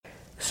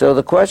So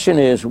the question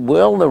is,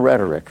 will the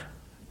rhetoric,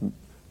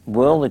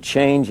 will the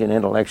change in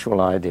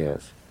intellectual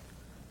ideas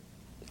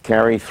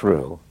carry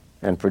through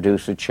and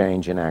produce a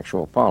change in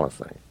actual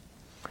policy?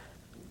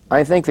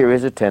 I think there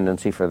is a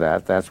tendency for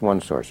that. That's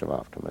one source of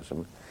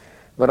optimism.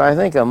 But I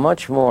think a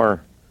much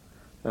more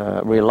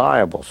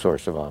reliable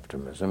source of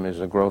optimism is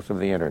the growth of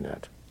the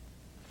Internet.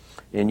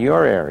 In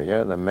your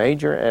area, the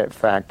major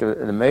effect of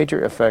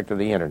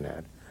the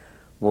Internet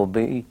will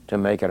be to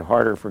make it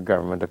harder for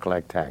government to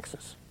collect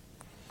taxes.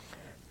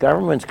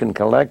 Governments can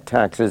collect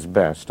taxes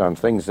best on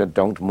things that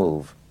don't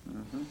move.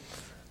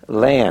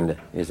 Land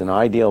is an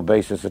ideal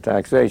basis of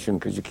taxation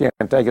because you can't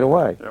take it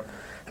away.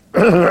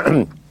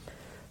 Yep.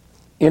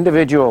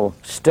 Individual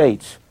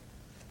states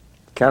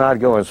cannot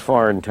go as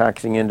far in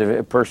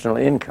taxing personal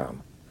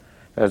income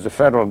as the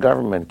federal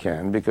government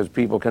can, because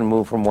people can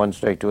move from one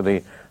state to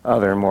the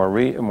other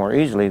more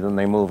easily than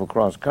they move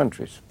across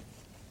countries.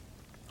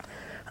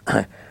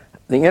 The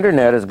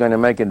Internet is going to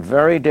make it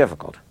very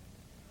difficult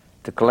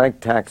to collect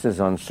taxes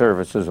on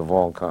services of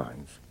all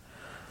kinds.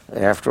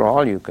 After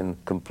all, you can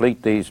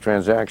complete these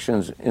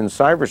transactions in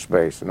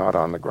cyberspace, not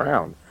on the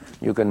ground.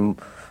 You can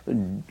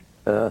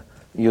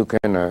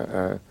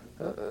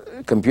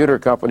computer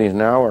companies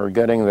now are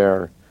getting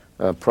their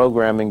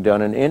programming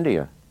done in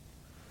India.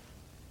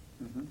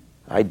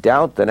 I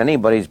doubt that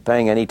anybody's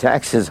paying any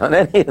taxes on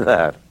any of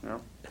that.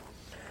 No.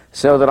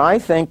 So that I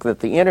think that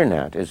the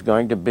Internet is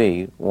going to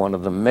be one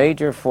of the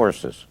major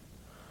forces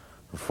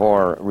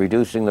for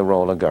reducing the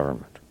role of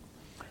government.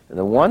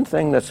 The one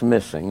thing that's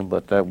missing,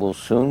 but that will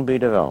soon be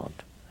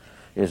developed,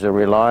 is a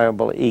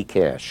reliable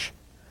e-cash,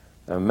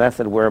 a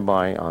method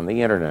whereby on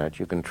the Internet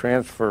you can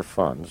transfer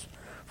funds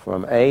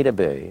from A to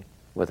B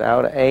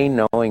without A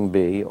knowing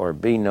B or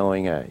B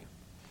knowing A.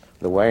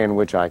 The way in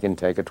which I can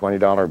take a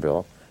 $20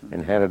 bill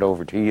and hand it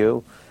over to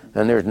you,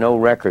 and there's no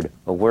record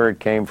of where it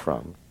came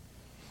from.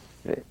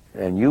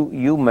 And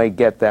you may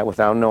get that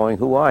without knowing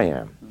who I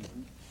am.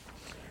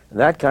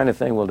 That kind of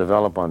thing will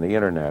develop on the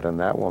Internet, and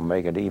that will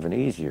make it even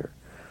easier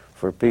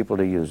for people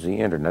to use the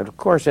Internet. Of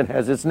course, it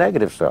has its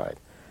negative side.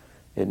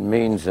 It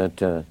means that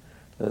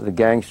the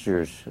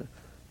gangsters,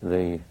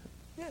 the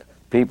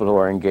people who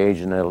are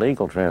engaged in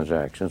illegal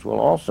transactions will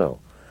also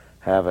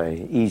have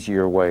an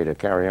easier way to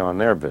carry on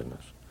their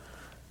business.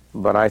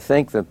 But I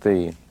think that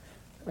the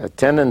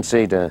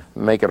tendency to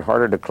make it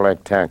harder to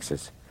collect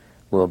taxes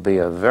will be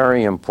a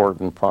very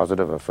important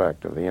positive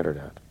effect of the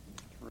Internet.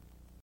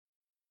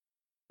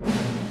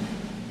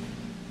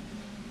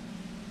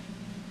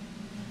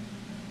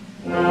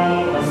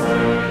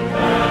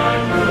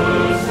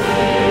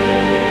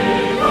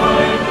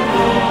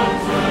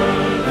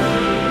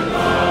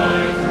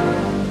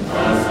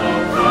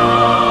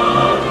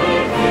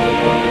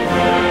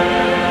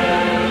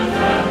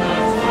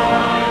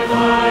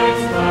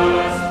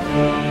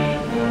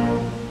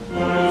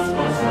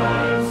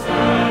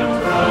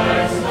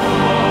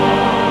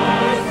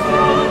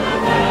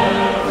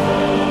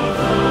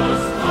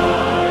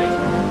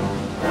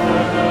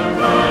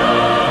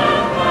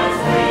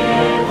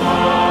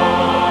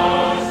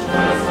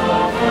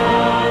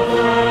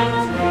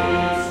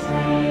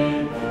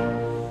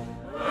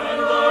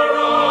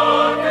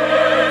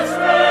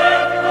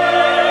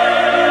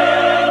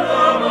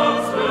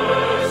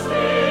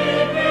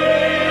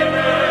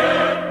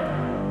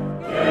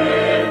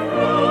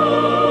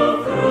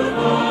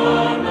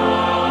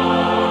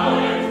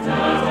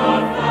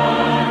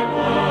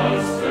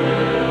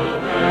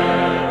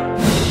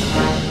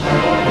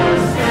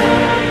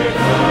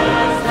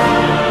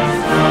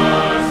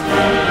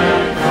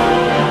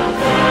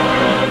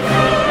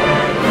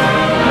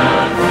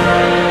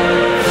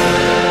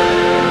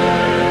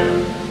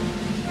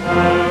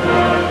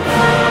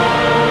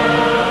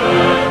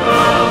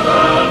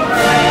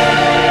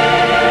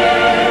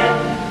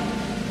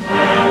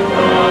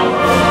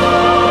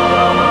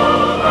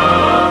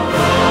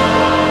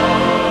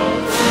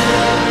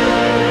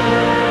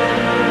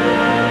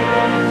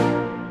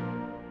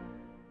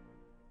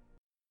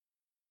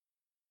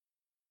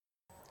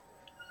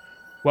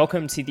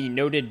 Welcome to the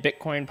Noted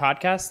Bitcoin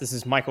Podcast. This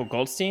is Michael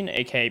Goldstein,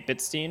 aka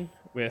Bitstein,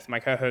 with my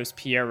co-host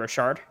Pierre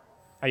Rochard.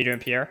 How you doing,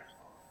 Pierre?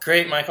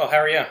 Great, Michael. How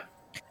are you?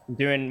 I'm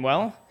doing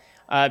well.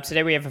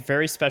 Today we have a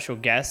very special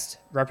guest,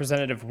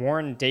 Representative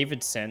Warren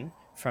Davidson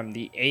from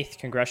the 8th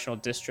Congressional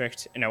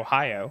District in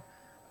Ohio.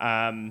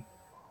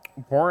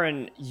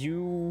 Warren,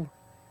 you,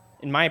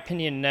 in my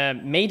opinion,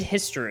 made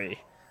history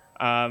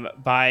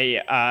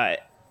by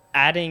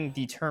adding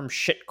the term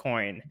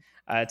shitcoin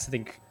to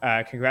the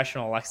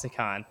congressional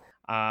lexicon.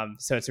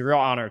 So it's a real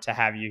honor to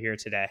have you here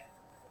today.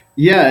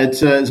 Yeah,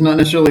 it's not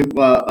necessarily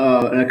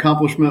an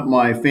accomplishment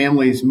my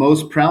family's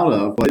most proud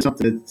of, but it's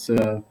something that's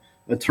a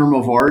term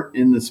of art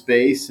in the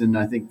space, and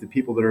I think the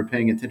people that are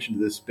paying attention to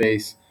this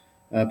space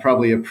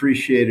probably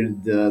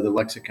appreciated the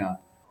lexicon.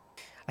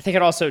 I think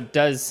it also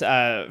does,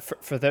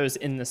 for those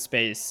in the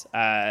space,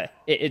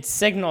 it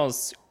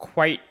signals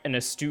quite an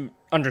astute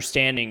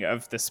understanding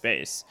of the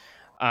space.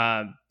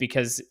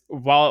 Because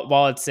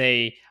while it's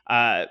a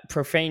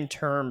profane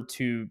term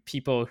to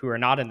people who are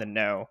not in the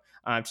know,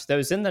 To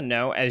those in the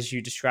know, as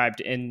you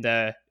described in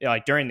the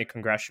during the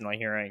congressional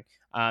hearing,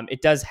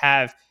 it does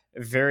have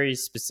very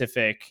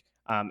specific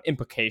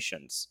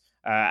implications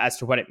as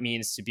to what it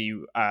means to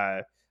be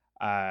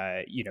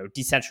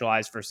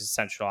decentralized versus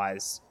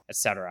centralized,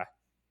 etc.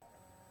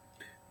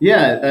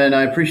 Yeah, and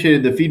I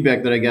appreciated the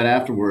feedback that I got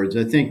afterwards.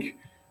 I think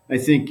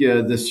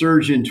the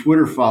surge in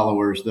Twitter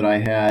followers that I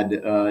had.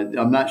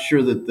 I'm not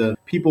sure that the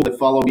people that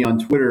follow me on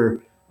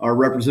Twitter are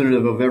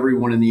representative of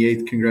everyone in the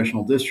 8th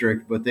congressional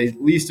district, but they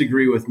at least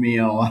agree with me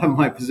on a lot of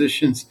my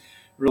positions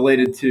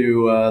related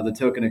to the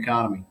token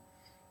economy.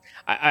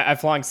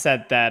 I've long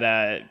said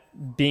that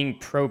being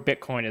pro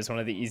Bitcoin is one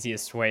of the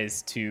easiest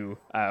ways to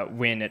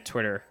win at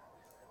Twitter.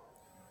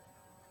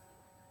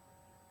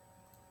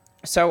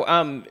 So,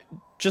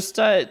 just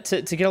to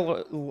get a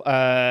little,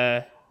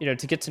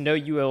 to get to know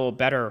you a little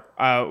better,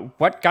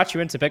 what got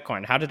you into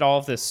Bitcoin? How did all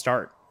of this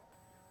start?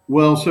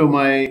 Well, so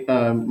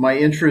my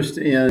interest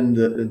in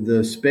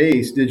the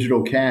space,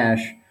 digital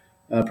cash,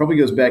 probably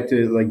goes back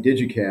to like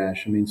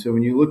DigiCash. I mean, so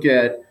when you look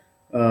at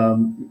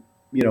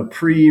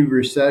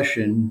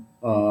pre-recession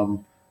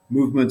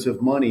movements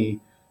of money,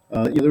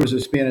 there was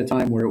a span of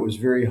time where it was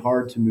very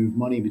hard to move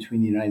money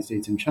between the United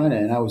States and China,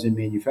 and I was in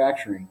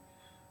manufacturing.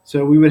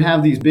 So we would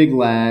have these big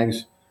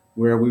lags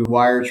where we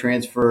wire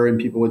transfer, and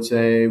people would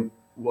say,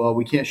 "Well,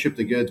 we can't ship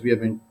the goods; we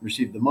haven't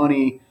received the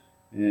money."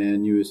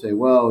 And you would say,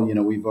 "Well,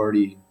 we've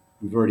already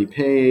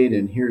paid,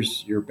 and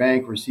here's your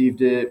bank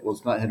received it. Well,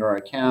 it's not hit our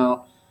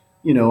account."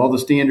 All the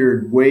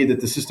standard way that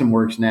the system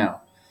works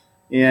now.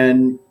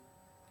 And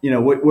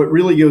what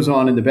really goes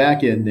on in the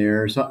back end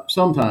there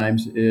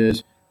sometimes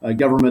is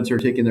governments are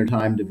taking their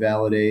time to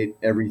validate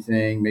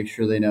everything, make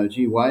sure they know,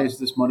 gee, why is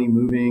this money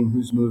moving?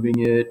 Who's moving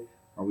it?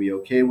 Are we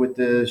okay with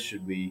this?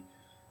 Should we,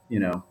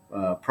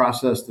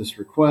 process this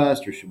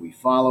request, or should we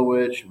follow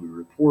it? Should we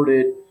report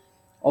it?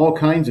 All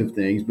kinds of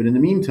things. But in the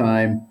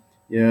meantime,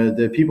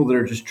 the people that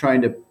are just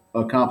trying to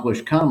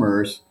accomplish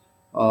commerce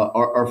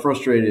are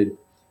frustrated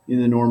in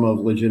the norm of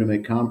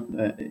legitimate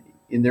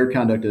in their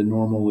conduct of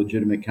normal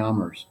legitimate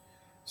commerce.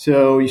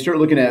 So you start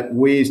looking at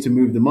ways to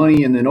move the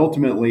money, and then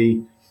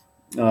ultimately,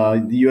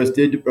 the U.S.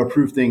 did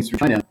approve things through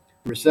China.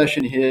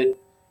 Recession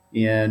hit,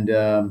 and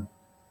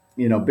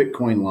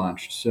Bitcoin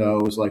launched. So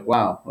it was like,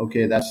 wow,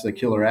 okay, that's the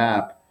killer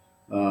app.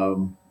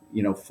 For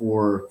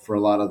a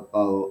lot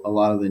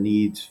of the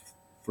needs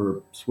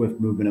for swift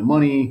movement of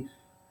money,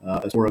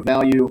 a store of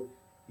value,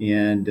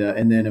 and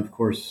then of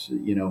course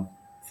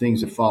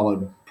things have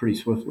followed pretty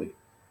swiftly.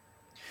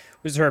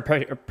 Was there a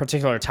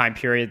particular time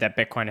period that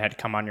Bitcoin had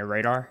come on your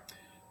radar?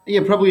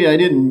 Yeah, probably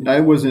I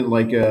wasn't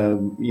like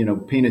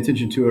paying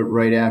attention to it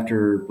right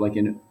after, like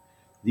in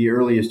the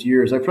earliest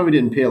years. I probably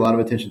didn't pay a lot of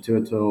attention to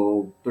it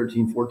till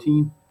 13,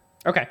 14.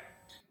 Okay.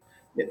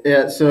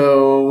 Yeah,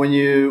 so when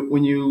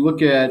you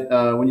look at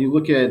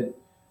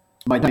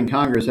my time in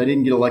Congress, I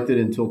didn't get elected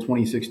until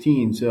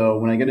 2016. So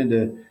when I got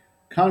into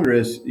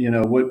Congress,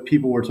 what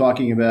people were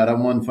talking about,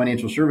 I'm on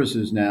financial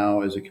services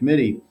now as a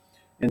committee.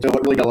 And so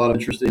what really got a lot of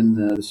interest in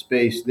the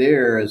space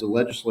there as a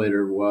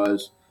legislator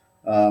was,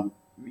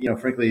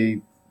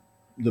 frankly,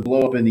 the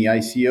blow up in the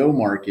ICO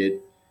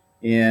market.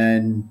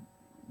 And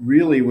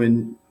really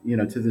when,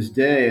 to this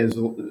day, as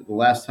the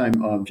last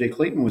time Jay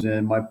Clayton was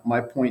in,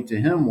 my point to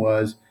him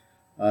was,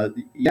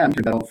 yeah, I'm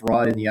about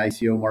fraud in the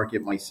ICO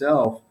market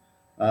myself.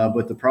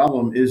 But the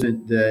problem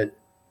isn't that,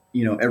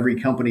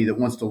 every company that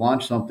wants to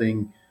launch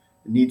something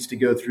needs to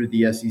go through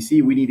the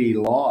SEC. We need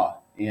a law.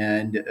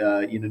 And,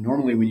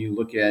 normally when you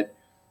look at,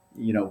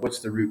 what's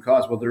the root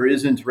cause? Well, there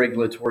isn't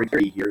regulatory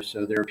clarity here.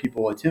 So there are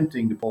people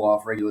attempting to pull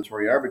off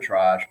regulatory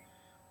arbitrage.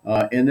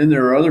 And then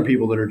there are other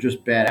people that are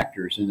just bad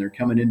actors, and they're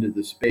coming into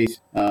the space.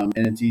 And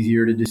it's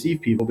easier to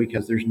deceive people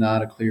because there's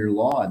not a clear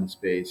law in the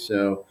space.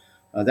 So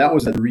that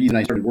was the reason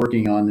I started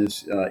working on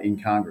this in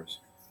Congress.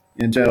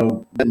 And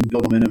so didn't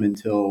build momentum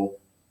until,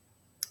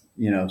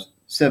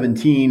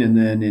 17. And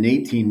then in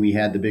 18, we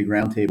had the big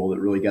roundtable that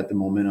really got the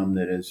momentum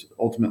that has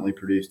ultimately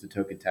produced the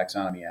Token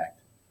Taxonomy Act.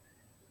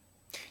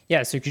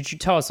 Yeah, so could you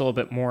tell us a little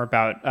bit more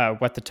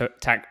about what the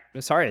Token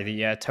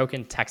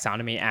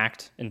Taxonomy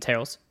Act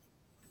entails?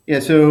 Yeah,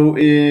 so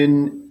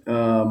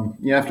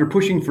after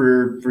pushing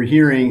for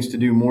hearings to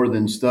do more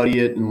than study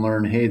it and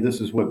learn, hey,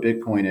 this is what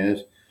Bitcoin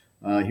is,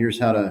 here's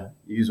how to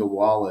use a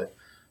wallet,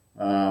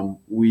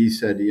 we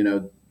said,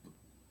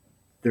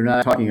 they're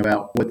not talking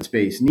about what the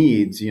space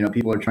needs.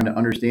 People are trying to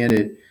understand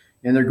it,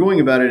 and they're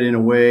going about it in a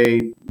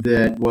way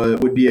that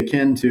would be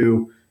akin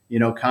to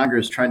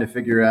Congress trying to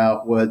figure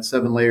out what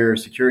 7-layer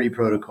security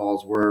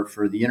protocols were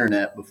for the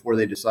internet before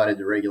they decided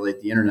to regulate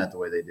the internet the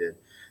way they did.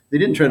 They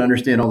didn't try to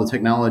understand all the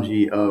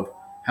technology of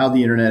how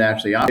the internet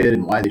actually operated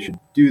and why they should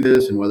do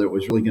this and whether it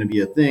was really going to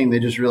be a thing. They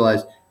just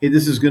realized, hey,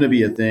 this is going to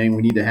be a thing.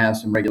 We need to have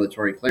some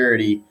regulatory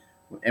clarity.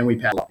 And we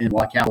passed, and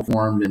Black Capital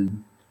formed,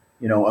 and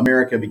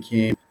America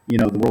became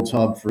the world's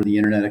hub for the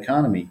internet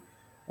economy.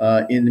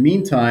 In the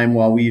meantime,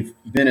 while we've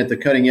been at the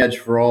cutting edge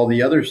for all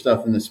the other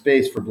stuff in the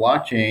space for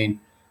blockchain,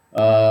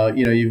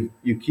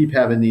 you keep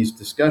having these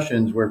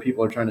discussions where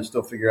people are trying to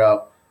still figure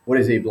out what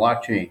is a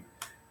blockchain.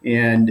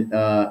 and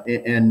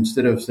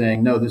instead of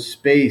saying no, this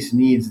space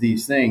needs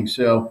these things.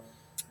 So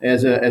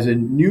as a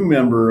new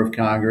member of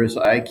Congress,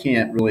 I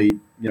can't really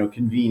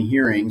convene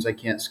hearings. I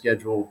can't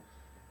schedule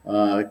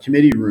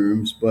committee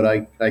rooms, but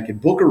I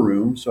could book a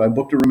room. So I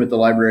booked a room at the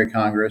Library of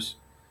Congress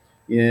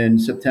in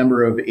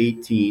September of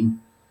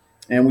 18,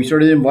 and we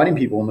started inviting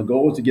people. And the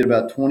goal was to get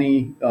about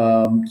 20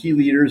 key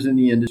leaders in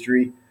the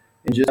industry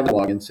and just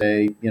dialogue and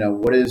say,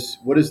 what is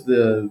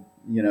the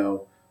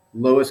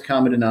lowest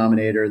common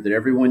denominator that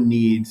everyone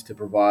needs to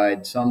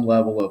provide some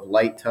level of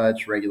light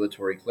touch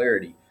regulatory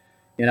clarity.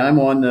 And I'm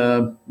on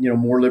the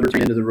more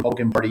libertarian end of the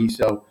Republican Party,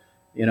 so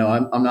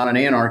I'm not an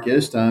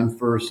anarchist. I'm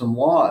for some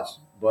laws,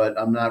 but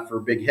I'm not for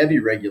big heavy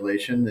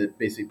regulation that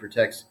basically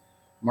protects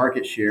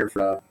market share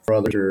for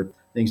others or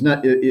things.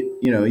 Not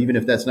even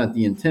if that's not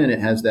the intent, it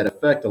has that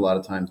effect a lot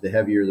of times. The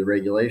heavier the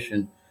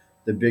regulation,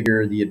 the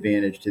bigger the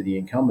advantage to the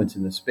incumbents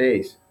in the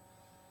space.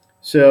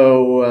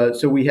 So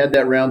we had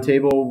that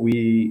roundtable.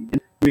 We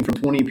went from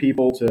 20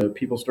 people to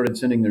people started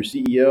sending their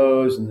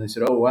CEOs, and they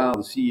said, "Oh wow,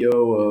 the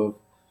CEO of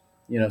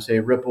say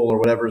Ripple or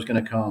whatever is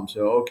going to come."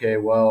 So okay,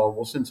 well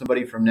we'll send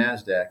somebody from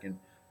NASDAQ, and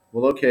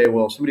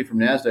if somebody from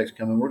NASDAQ's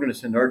coming, we're going to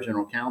send our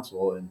general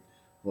counsel, and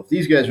well if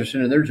these guys are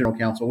sending their general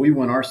counsel, we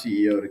want our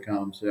CEO to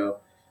come. So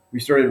we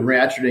started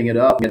ratcheting it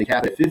up. We had a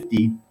cap at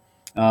 50,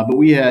 but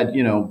we had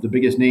the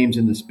biggest names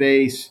in the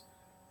space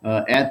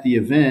at the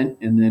event,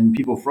 and then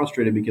people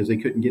frustrated because they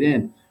couldn't get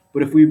in.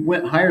 But if we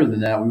went higher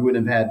than that, we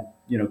wouldn't have had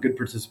good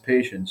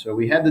participation. So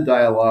we had the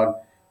dialogue,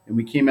 and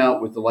we came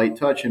out with the light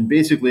touch, and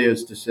basically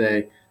it's to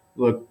say,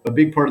 look, a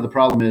big part of the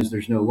problem is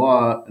there's no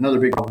law. Another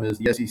big problem is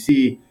the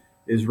SEC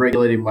is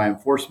regulated by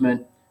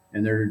enforcement,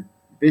 and they're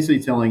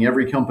basically telling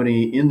every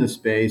company in the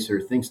space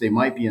or thinks they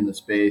might be in the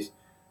space,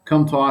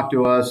 come talk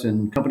to us,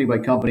 and company by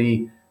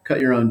company,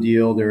 cut your own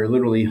deal. There are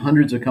literally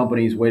hundreds of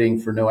companies waiting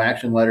for no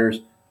action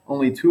letters.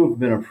 Only 2 have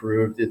been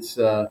approved. It's,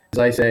 as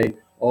I say,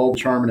 all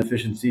charm and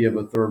efficiency of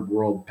a third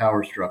world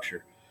power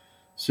structure.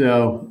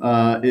 So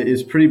it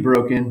is pretty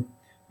broken.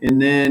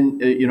 And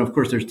then, of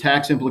course, there's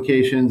tax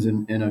implications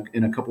and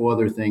a couple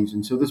other things.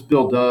 And so this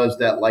bill does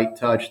that light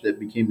touch that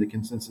became the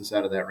consensus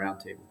out of that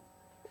roundtable.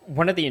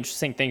 One of the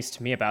interesting things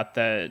to me about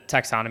the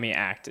Taxonomy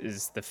Act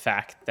is the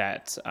fact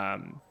that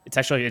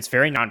it's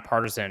very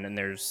nonpartisan, and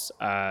there's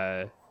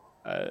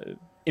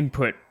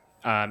input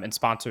and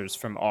sponsors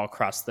from all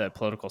across the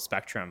political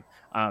spectrum.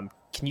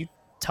 Can you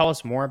tell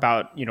us more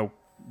about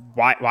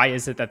why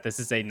is it that this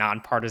is a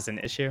nonpartisan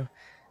issue?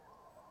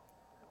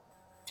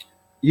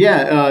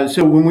 Yeah.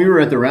 So when we were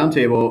at the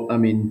roundtable, I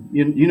mean,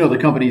 the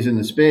companies in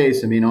the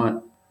space. I mean,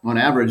 on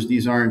average,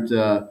 these aren't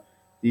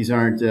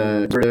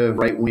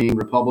right wing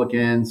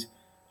Republicans,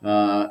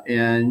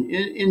 and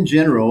in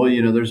general,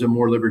 there's a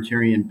more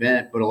libertarian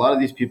bent. But a lot of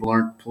these people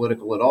aren't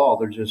political at all.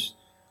 They're just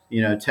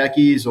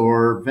techies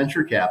or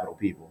venture capital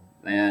people,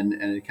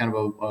 and kind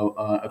of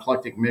a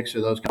eclectic mix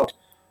of those folks.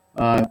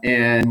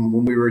 And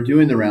when we were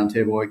doing the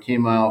roundtable, it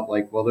came out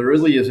like, well, there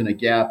really isn't a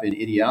gap in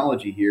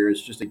ideology here.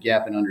 It's just a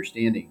gap in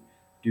understanding.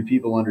 Do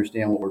people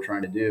understand what we're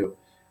trying to do?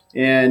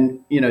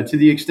 And, to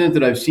the extent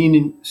that I've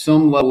seen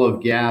some level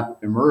of gap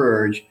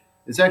emerge,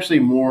 it's actually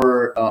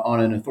more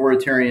on an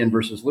authoritarian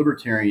versus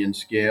libertarian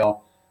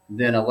scale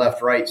than a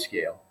left-right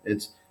scale.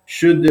 It's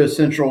should there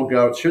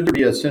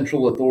be a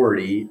central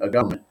authority, a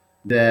government,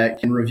 that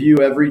can review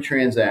every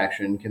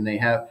transaction? Can they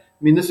have,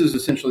 this is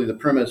essentially the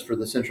premise for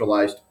the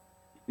centralized,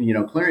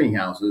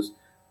 clearinghouses.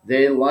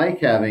 They like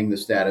having the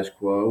status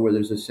quo where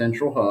there's a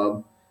central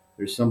hub.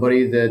 There's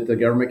somebody that the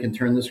government can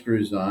turn the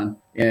screws on,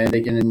 and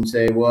they can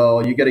say,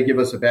 well, you got to give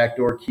us a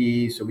backdoor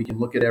key so we can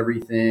look at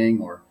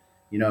everything. Or,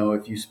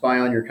 if you spy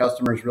on your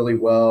customers really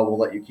well, we'll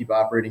let you keep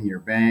operating your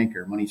bank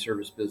or money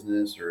service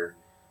business or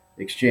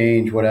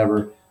exchange,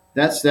 whatever.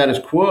 That status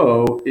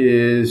quo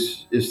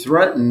is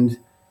threatened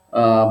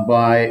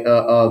by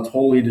a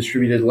totally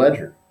distributed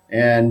ledger.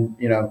 And,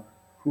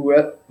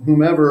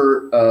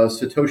 whomever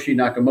Satoshi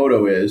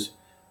Nakamoto is,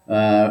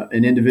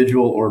 an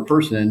individual or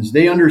persons,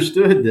 they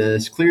understood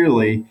this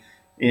clearly,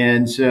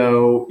 and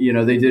so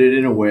they did it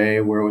in a way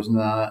where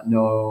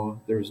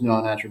there was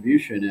no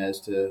attribution as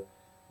to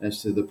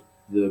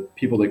the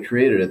people that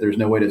created it. There's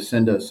no way to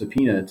send a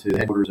subpoena to the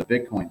headquarters of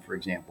Bitcoin, for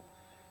example,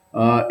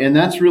 and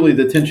that's really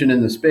the tension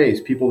in the space.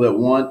 People that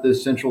want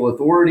this central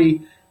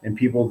authority, and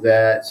people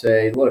that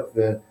say, look,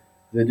 the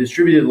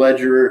distributed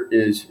ledger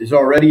is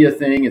already a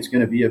thing. It's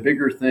going to be a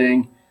bigger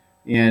thing.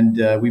 And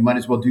we might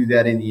as well do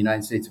that in the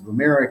United States of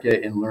America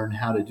and learn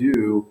how to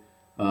do,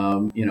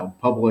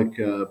 public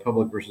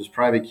versus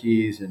private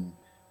keys, and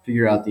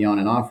figure out the on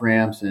and off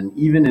ramps. And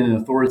even in an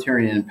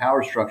authoritarian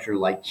power structure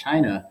like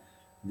China,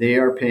 they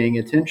are paying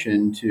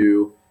attention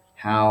to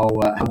how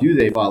do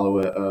they follow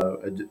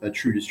a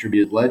true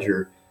distributed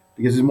ledger,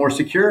 because it's more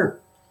secure.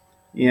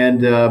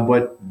 And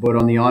but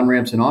on the on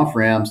ramps and off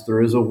ramps,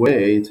 there is a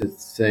way to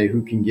say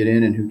who can get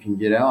in and who can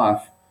get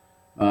off.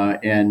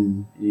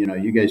 And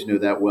you guys know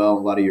that well. A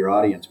lot of your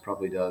audience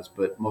probably does,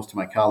 but most of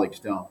my colleagues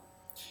don't.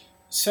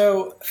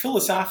 So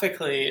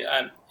philosophically,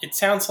 it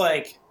sounds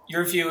like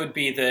your view would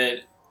be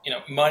that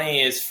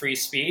money is free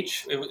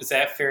speech. Is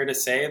that fair to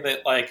say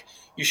that like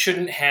you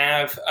shouldn't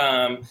have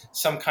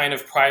some kind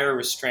of prior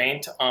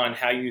restraint on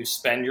how you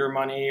spend your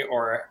money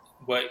or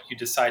what you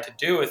decide to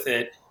do with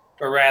it,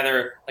 but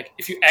rather like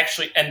if you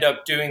actually end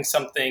up doing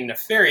something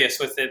nefarious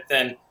with it,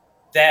 then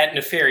that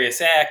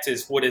nefarious act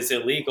is what is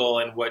illegal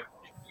and what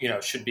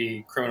should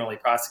be criminally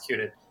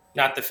prosecuted,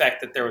 not the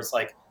fact that there was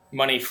like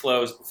money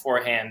flows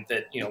beforehand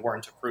that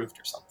weren't approved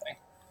or something.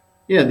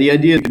 Yeah, the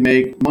idea to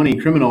make money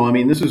criminal. I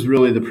mean, this is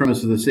really the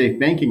premise of the Safe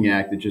Banking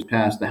Act that just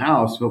passed the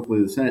House.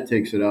 Hopefully, the Senate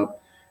takes it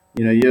up.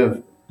 You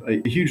have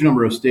a huge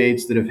number of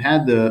states that have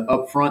had the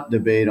upfront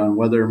debate on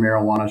whether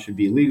marijuana should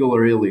be legal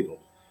or illegal,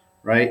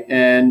 right?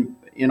 And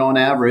on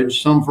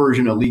average, some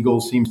version of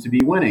legal seems to be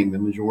winning.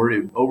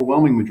 The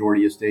overwhelming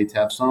majority of states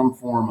have some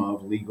form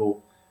of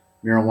legal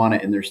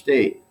marijuana in their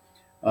state.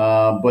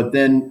 But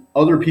then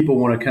other people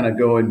want to kind of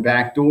go and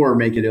backdoor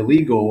make it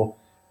illegal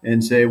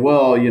and say,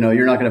 well,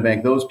 you're not going to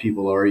bank those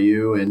people, are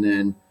you? And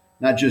then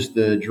not just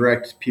the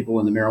direct people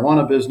in the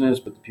marijuana business,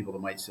 but the people that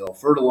might sell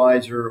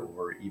fertilizer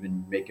or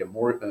even make become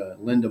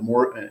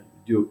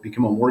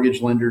a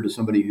mortgage lender to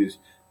somebody whose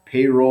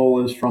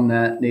payroll is from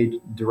that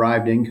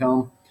derived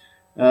income.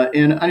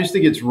 And I just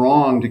think it's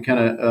wrong to kind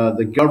of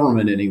the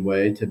government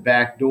anyway to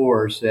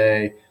backdoor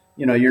say,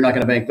 you're not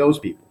going to bank those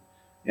people.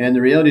 And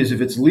the reality is, if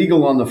it's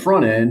legal on the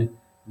front end,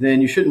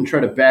 then you shouldn't try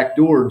to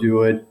backdoor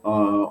do it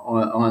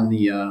on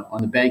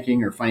the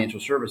banking or financial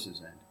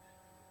services end.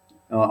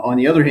 On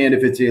the other hand,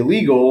 if it's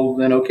illegal,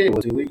 then okay, well,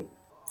 it's illegal.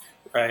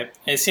 Right.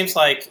 And it seems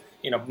like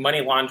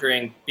money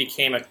laundering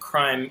became a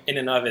crime in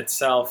and of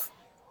itself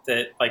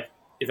that like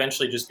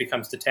eventually just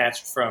becomes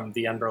detached from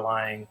the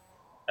underlying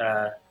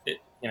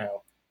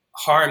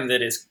harm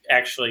that is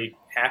actually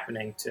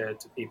happening to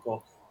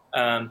people.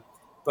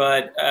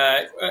 But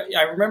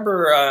I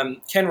remember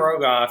Ken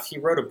Rogoff, he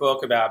wrote a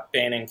book about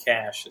banning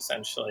cash,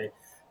 essentially.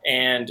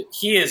 And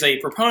he is a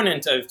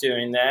proponent of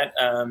doing that.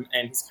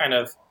 And he's kind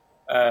of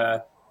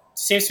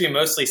seems to be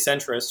mostly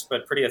centrist,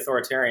 but pretty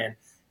authoritarian.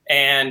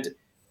 And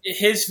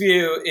his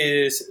view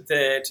is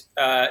that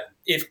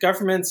if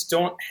governments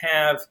don't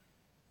have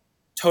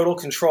total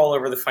control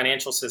over the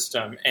financial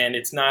system and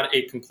it's not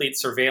a complete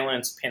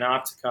surveillance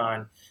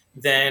panopticon,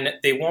 then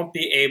they won't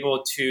be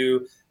able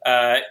to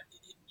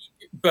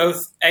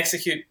both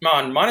execute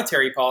on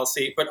monetary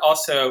policy, but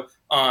also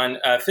on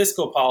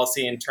fiscal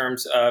policy in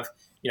terms of,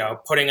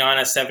 putting on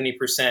a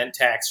 70%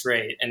 tax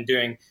rate and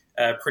doing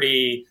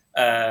pretty,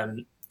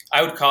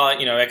 I would call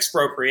it,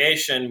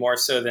 expropriation more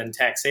so than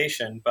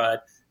taxation,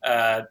 but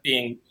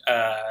being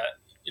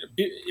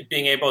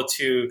able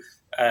to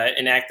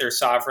enact their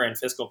sovereign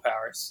fiscal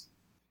powers.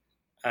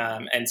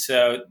 And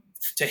so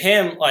to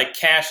him, like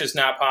cash is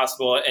not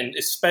possible, and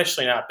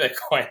especially not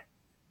Bitcoin.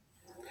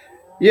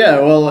 Yeah,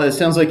 well, it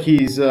sounds like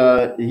he's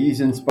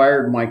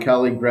inspired my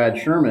colleague Brad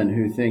Sherman,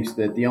 who thinks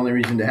that the only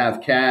reason to have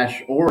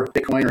cash or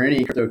Bitcoin or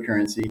any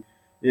cryptocurrency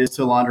is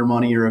to launder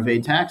money or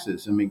evade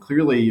taxes. I mean,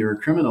 clearly you're a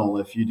criminal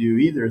if you do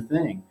either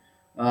thing.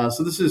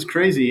 So this is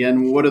crazy.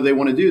 And what do they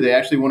want to do? They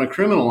actually want to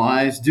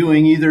criminalize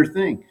doing either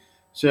thing.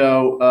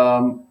 So,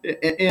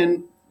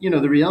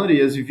 the reality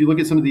is, if you look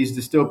at some of these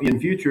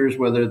dystopian futures,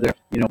 whether they're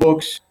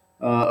books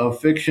of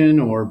fiction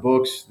or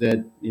books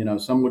that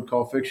some would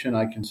call fiction,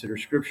 I consider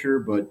scripture.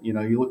 But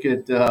you look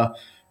at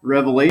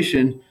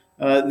Revelation.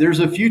 There's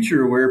a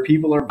future where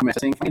people are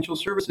amassing financial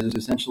services,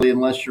 essentially,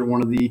 unless you're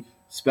one of the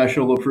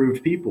special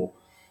approved people.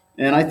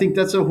 And I think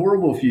that's a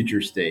horrible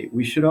future state.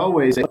 We should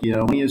always say,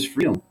 money is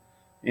freedom,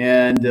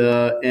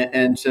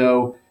 and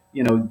so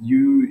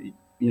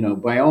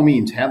by all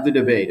means have the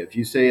debate. If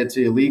you say it's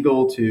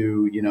illegal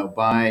to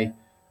buy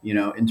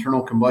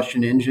internal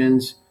combustion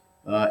engines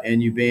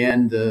and you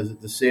ban the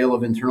sale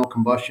of internal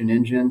combustion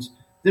engines,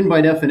 then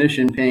by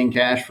definition paying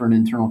cash for an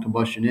internal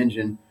combustion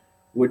engine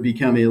would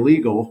become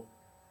illegal.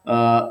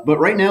 But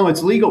right now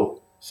it's legal.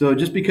 So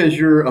just because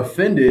you're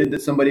offended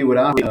that somebody would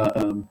operate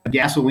a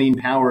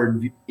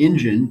gasoline-powered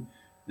engine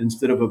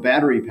instead of a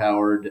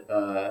battery-powered,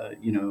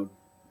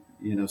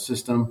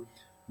 system,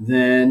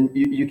 then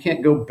you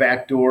can't go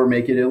backdoor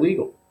make it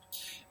illegal.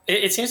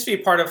 It seems to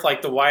be part of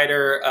like the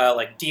wider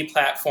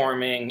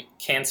deplatforming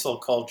cancel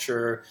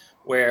culture,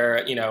 where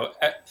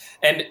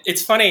and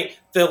it's funny.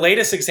 The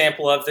latest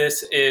example of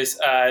this is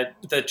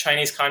the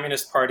Chinese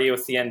Communist Party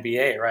with the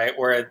NBA, right,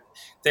 where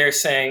they're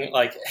saying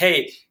like,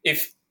 hey,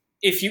 if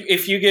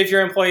you give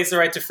your employees the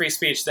right to free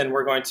speech, then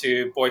we're going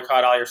to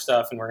boycott all your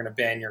stuff and we're going to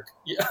ban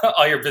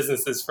all your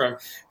businesses from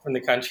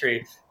the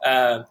country.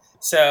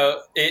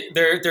 So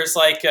there's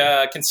like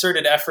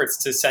concerted efforts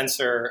to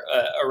censor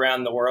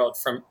around the world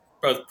from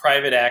both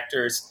private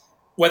actors,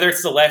 whether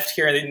it's the left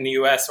here in the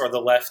U.S. or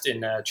the left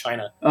in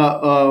China.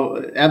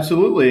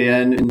 Absolutely,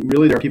 and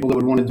really there are people that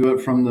would want to do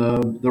it from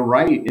the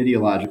right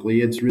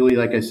ideologically. It's really,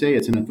 like I say,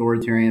 it's an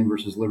authoritarian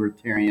versus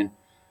libertarian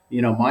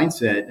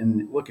mindset.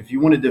 And look, if you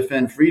want to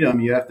defend freedom,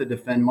 you have to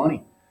defend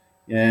money.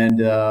 And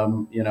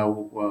Ayn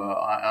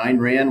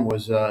Rand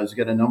has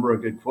got a number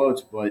of good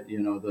quotes, but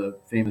the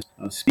famous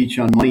speech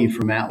on money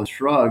from Atlas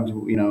Shrugged.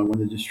 When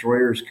the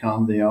destroyers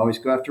come, they always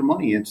go after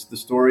money. It's the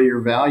story or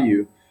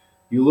value.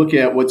 You look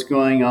at what's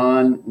going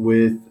on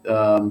with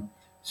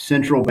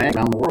central banks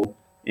around the world,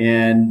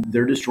 and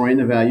they're destroying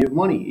the value of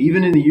money.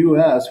 Even in the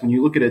U.S., when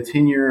you look at a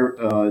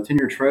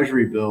 10-year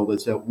Treasury bill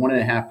that's at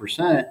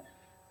 1.5%,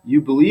 you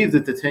believe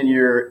that the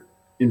 10-year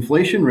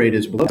inflation rate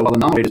is below, while the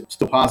nominal rate is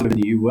still positive in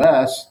the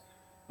U.S.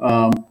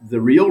 The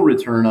real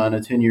return on a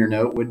 10-year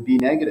note would be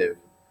negative,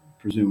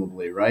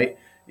 presumably, right?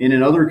 And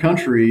in other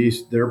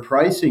countries, they're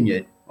pricing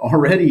it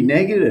already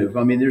negative.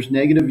 I mean, there's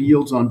negative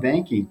yields on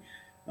banking.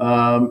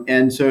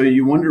 And so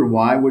you wonder,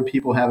 why would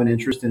people have an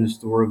interest in a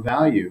store of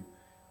value?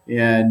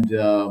 And,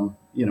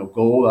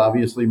 gold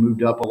obviously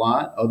moved up a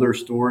lot. Other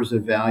stores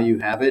of value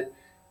have it.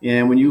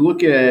 And when you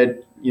look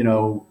at,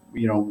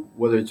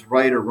 whether it's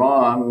right or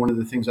wrong, one of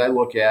the things I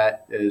look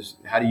at is,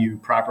 how do you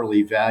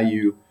properly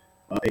value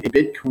a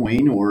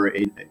Bitcoin or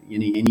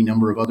any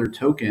number of other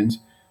tokens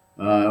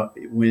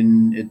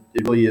when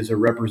it really is a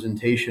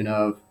representation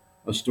of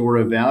a store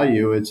of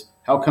value. It's,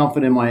 how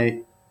confident am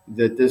I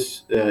that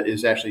this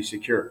is actually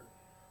secure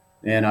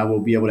and I will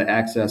be able to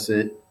access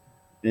it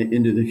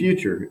into the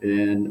future?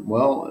 And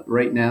well,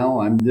 right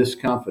now I'm this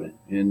confident.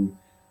 And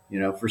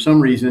for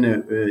some reason,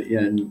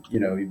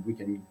 we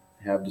can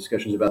have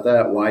discussions about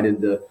that. Why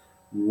did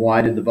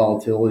the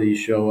volatility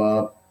show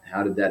up?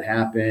 How did that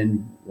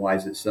happen? Why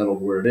is it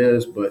settled where it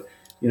is? But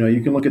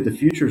you can look at the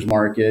futures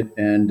market,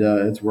 and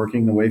it's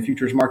working the way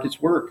futures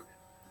markets work.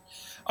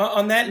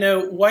 On that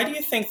note, why do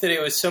you think that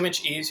it was so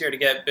much easier to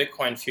get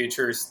Bitcoin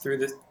futures through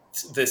the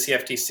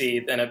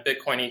CFTC than a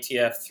Bitcoin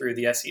ETF through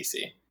the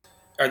SEC?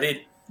 Are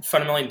they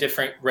fundamentally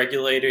different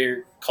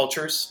regulator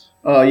cultures?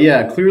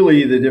 Yeah,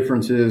 clearly the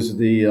difference is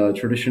the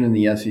tradition in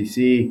the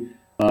SEC.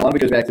 A lot of it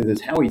goes back to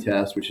this Howey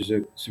test, which is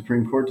a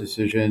Supreme Court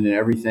decision, and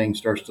everything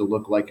starts to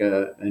look like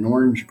an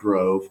orange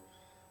grove.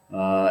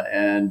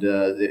 And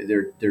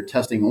they're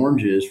testing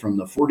oranges from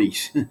the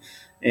 40s,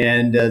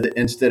 and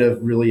instead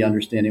of really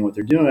understanding what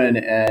they're doing.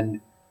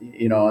 And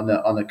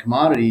on the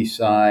commodity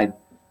side,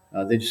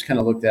 they just kind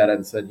of looked at it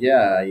and said,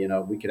 yeah,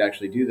 we could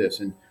actually do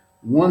this. And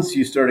once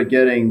you started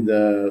getting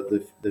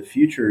the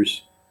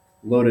futures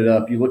loaded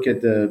up, you look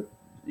at the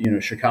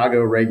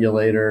Chicago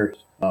regulator,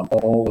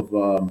 all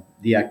of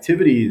the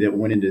activity that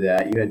went into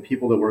that. You had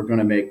people that were going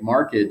to make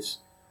markets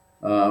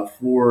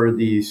for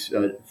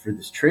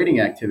this trading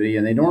activity,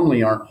 and they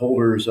normally aren't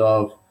holders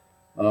of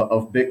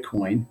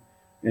Bitcoin.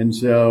 And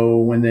so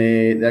when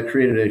that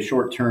created a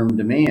short-term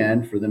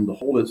demand for them to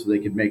hold it so they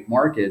could make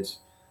markets,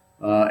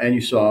 and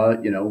you saw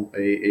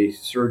a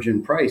surge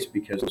in price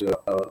because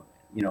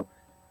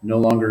no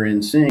longer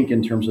in sync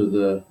in terms of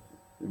the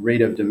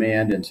rate of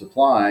demand and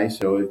supply,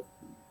 so it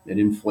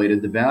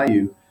inflated the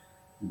value.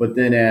 But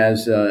then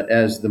as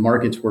the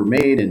markets were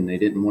made and they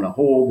didn't want to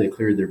hold, they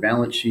cleared their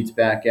balance sheets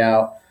back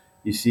out.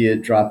 You see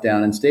it drop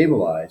down and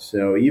stabilize.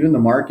 So even the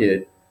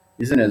market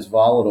isn't as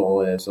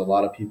volatile as a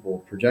lot of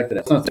people projected.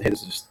 It's not that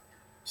it's a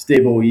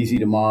stable, easy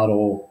to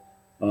model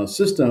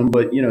system,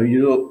 but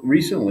you look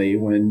recently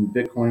when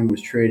Bitcoin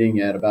was trading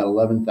at about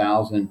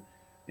 11,000,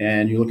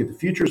 and you look at the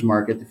futures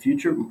market, the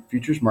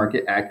futures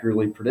market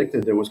accurately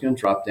predicted that it was going to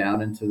drop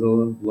down into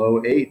the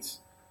low eights.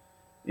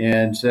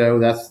 And so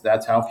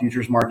that's how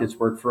futures markets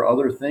work for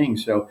other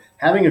things. So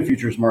having a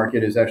futures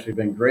market has actually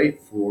been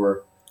great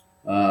for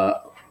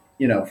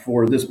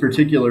for this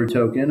particular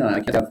token. I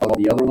can't have all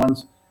the other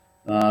ones,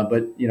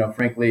 but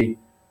frankly,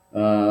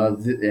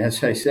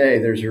 as I say,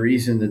 there's a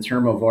reason the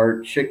term of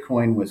art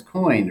shitcoin was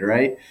coined,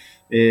 right?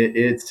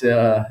 It's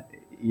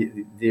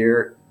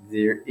there.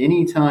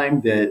 Any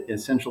time that a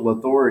central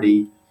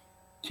authority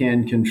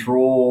can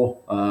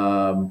control,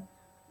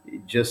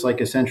 just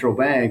like a central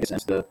bank,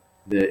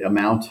 the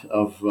amount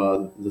of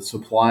the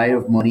supply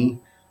of money,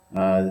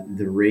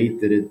 the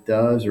rate that it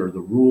does, or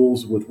the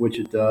rules with which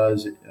it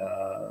does,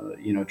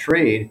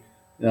 trade,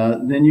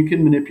 then you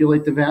can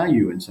manipulate the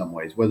value in some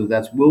ways, whether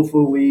that's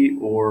willfully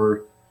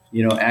or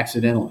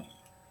accidentally.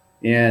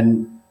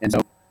 And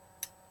so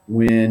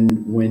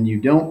when you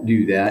don't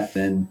do that,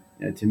 then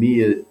to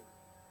me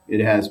it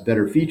has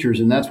better features,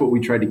 and that's what we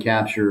tried to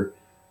capture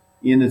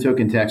in the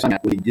token tax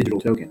with a digital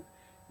token,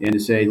 and to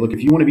say, look,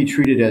 if you want to be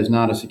treated as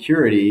not a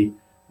security,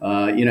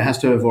 it has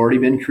to have already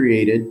been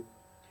created.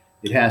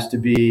 It has to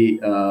be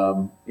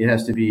on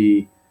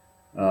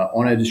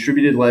a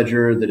distributed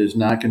ledger that is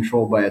not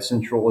controlled by a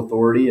central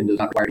authority and does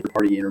not require a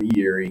party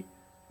intermediary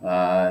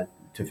to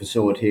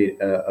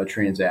facilitate a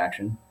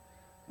transaction.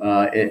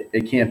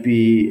 It can't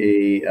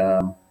be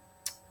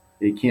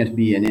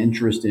an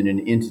interest in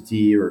an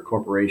entity or a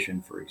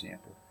corporation, for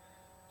example.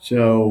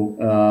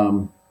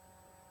 So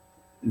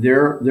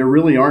there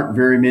really aren't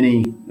very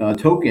many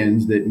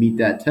tokens that meet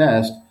that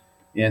test.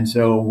 And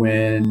so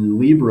when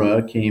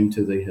Libra came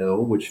to the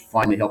Hill, which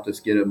finally helped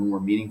us get a more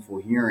meaningful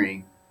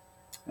hearing,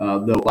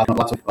 though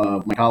lots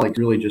of my colleagues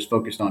really just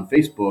focused on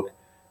Facebook,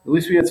 at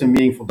least we had some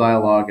meaningful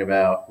dialogue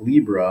about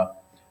Libra.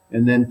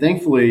 And then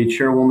thankfully,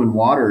 Chairwoman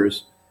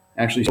Waters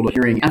actually scheduled a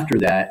hearing after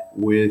that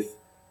with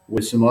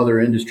some other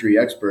industry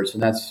experts,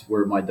 and that's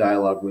where my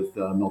dialogue with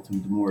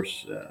Milton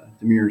Demers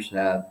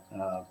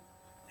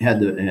had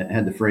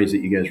the phrase that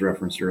you guys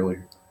referenced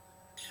earlier.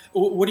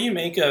 What do you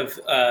make of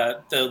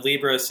the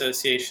Libra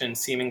Association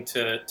seeming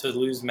to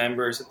lose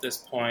members at this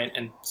point?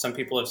 And some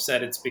people have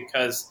said it's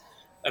because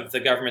of the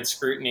government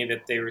scrutiny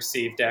that they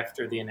received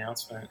after the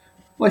announcement.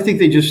 Well, I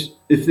think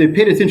if they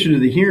paid attention to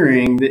the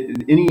hearing,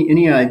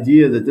 any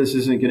idea that this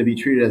isn't going to be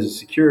treated as a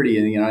security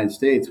in the United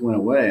States went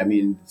away. I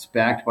mean, it's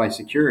backed by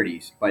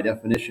securities. By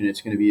definition, it's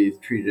going to be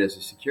treated as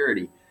a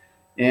security.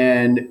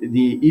 And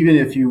even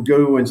if you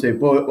go and say,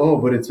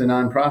 but it's a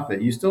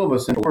nonprofit, you still have a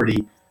central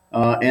authority.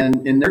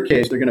 And in their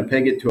case, they're going to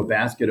peg it to a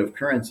basket of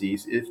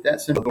currencies. If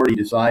that central authority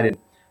decided,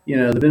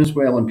 the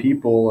Venezuelan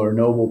people are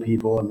noble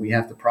people, and we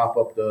have to prop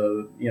up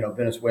the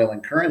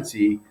Venezuelan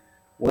currency,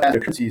 well, that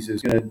currencies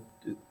it's going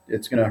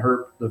to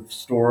hurt the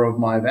store of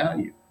my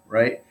value,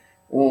 right?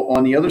 Well,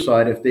 on the other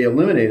side, if they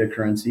eliminate a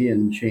currency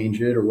and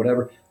change it or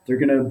whatever, they're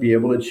going to be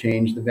able to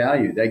change the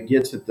value. That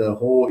gets at the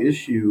whole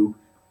issue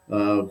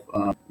of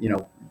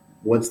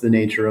what's the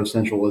nature of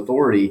central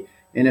authority.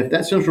 And if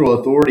that central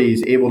authority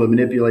is able to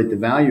manipulate the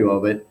value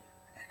of it,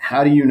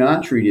 how do you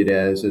not treat it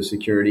as a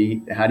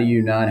security? How do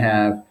you not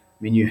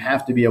you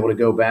have to be able to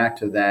go back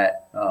to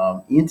that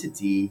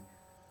entity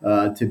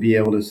to be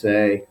able to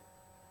say,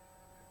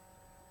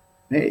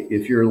 hey,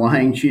 if you're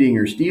lying, cheating,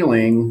 or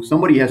stealing,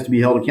 somebody has to be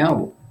held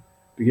accountable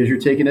because you're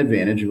taking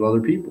advantage of other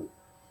people.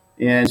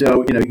 And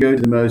so, you go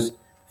to the most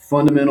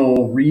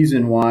fundamental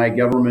reason why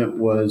government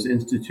was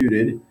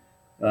instituted.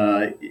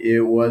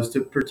 It was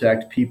to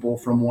protect people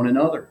from one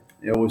another.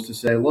 It was to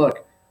say,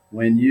 look,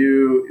 when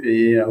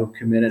you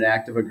commit an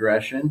act of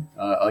aggression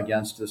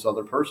against this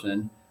other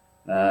person,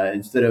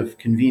 instead of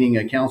convening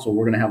a council,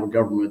 we're going to have a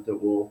government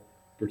that will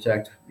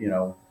protect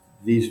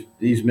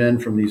these men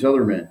from these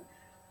other men.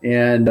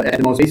 And at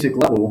the most basic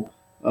level,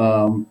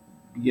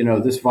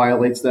 this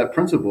violates that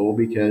principle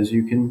because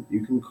you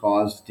can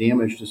cause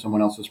damage to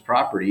someone else's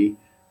property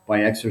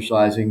by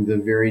exercising the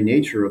very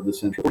nature of the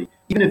central,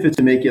 even if it's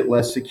to make it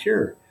less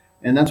secure.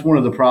 And that's one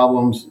of the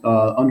problems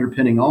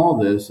underpinning all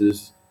of this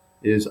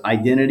is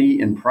identity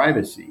and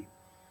privacy.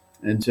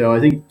 And so I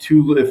think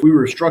if we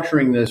were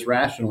structuring this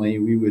rationally,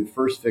 we would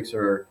first fix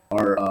our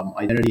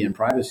identity and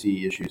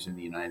privacy issues in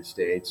the United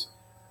States,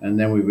 and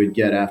then we would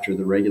get after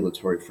the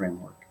regulatory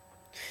framework.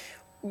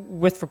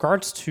 With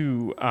regards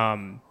to,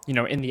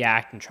 in the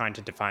act and trying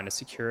to define a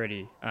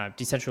security,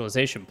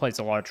 decentralization plays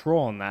a large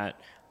role in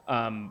that.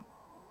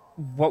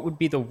 What would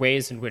be the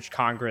ways in which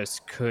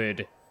Congress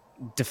could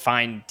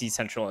define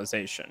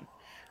decentralization?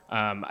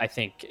 I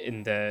think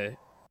in the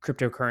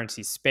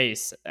cryptocurrency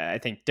space, I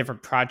think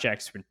different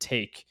projects would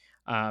take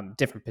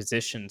different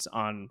positions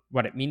on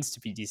what it means to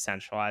be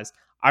decentralized.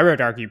 I would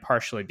argue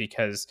partially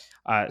because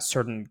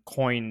certain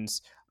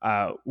coins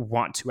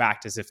want to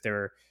act as if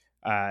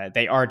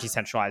they are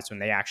decentralized when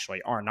they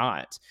actually are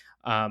not.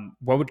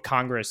 What would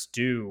Congress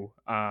do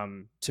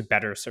to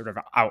better sort of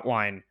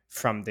outline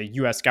from the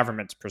U.S.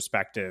 government's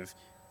perspective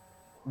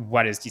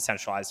what is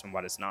decentralized and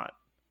what is not,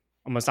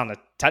 almost on a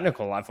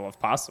technical level if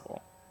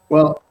possible?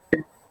 Well,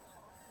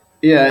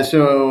 yeah,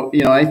 so,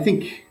 I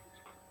think,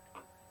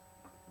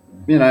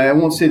 I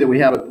won't say that we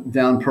have it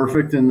down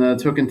perfect in the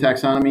Token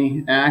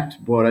Taxonomy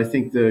Act, but I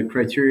think the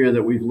criteria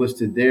that we've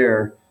listed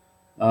there,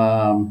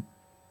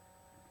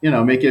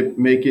 make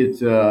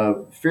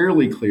it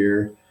fairly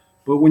clear.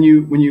 But when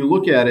you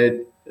look at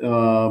it,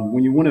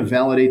 when you want to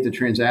validate the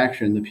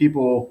transaction, the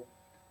people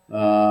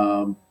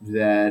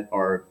that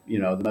are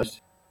the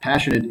most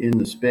passionate in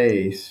the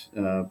space,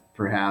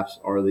 perhaps,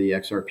 are the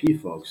XRP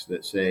folks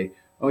that say,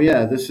 "Oh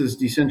yeah, this is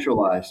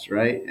decentralized,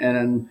 right?"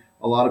 And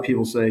a lot of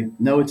people say,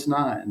 "No, it's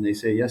not," and they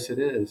say, "Yes, it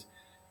is."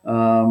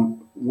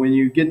 When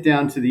you get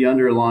down to the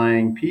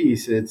underlying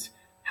piece, it's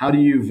how do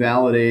you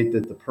validate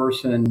that the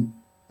person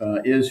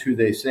is who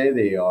they say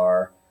they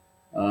are,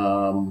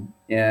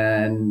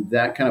 and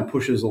that kind of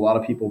pushes a lot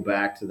of people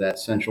back to that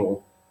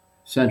central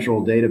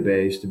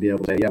database to be able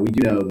to say, yeah, we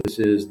do know this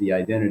is the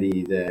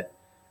identity that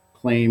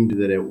claimed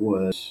that it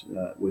was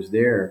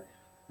there.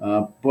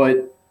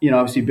 But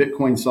obviously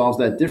Bitcoin solves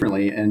that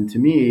differently, and to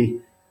me,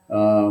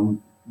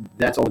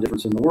 that's all the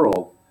difference in the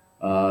world.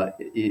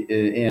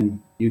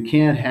 And you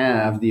can't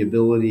have the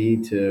ability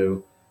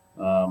to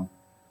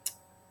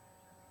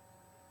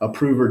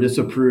approve or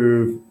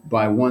disapprove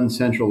by one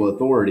central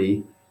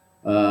authority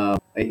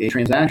a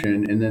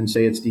transaction and then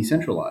say it's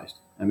decentralized.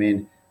 I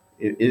mean,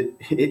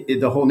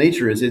 the whole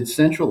nature is it's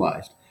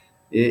centralized.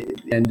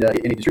 In a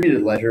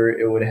distributed ledger,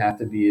 it would have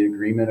to be an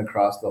agreement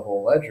across the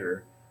whole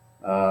ledger.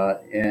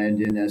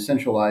 And in a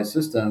centralized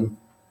system,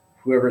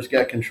 whoever's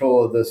got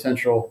control of the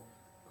central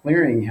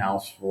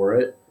clearinghouse for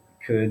it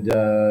could,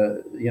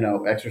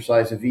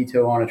 exercise a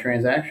veto on a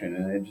transaction,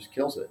 and it just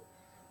kills it.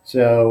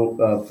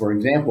 So, for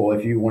example,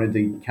 if you wanted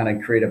to kind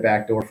of create a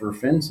backdoor for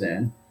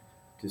FinCEN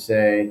to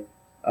say,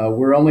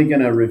 we're only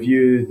going to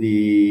review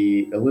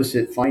the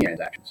illicit funding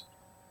transactions,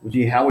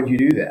 how would you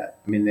do that?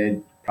 I mean, they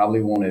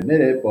probably won't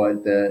admit it,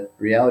 but the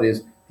reality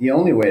is the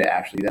only way to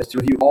actually do that is to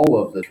review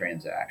all of the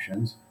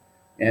transactions,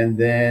 and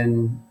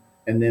then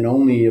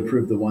only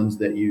approve the ones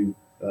that you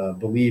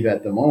believe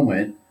at the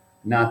moment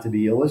not to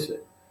be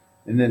illicit.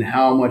 And then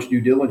how much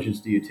due diligence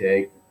do you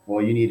take?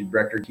 Well, you needed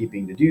record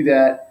keeping to do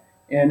that.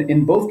 And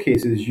in both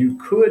cases, you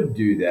could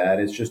do that.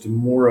 It's just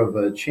more of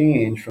a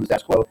change from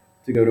status quo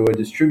to go to a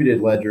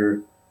distributed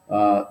ledger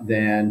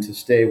than to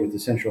stay with the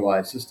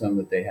centralized system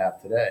that they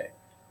have today.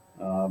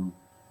 Um,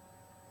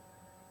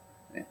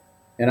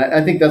 and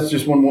I think that's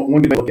just one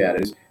way to look at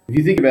it. Is if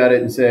you think about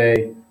it and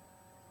say,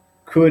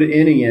 could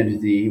any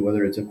entity,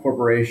 whether it's a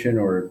corporation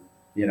or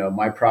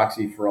my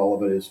proxy for all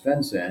of it is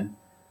FinCEN,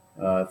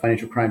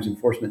 Financial Crimes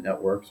Enforcement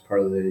Network,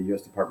 part of the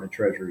U.S. Department of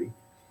Treasury,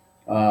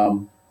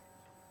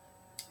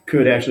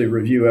 could actually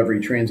review every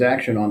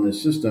transaction on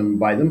this system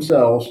by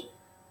themselves,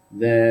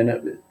 then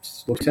it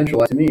looks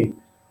centralized to me.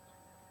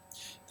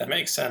 That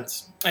makes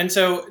sense. And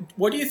so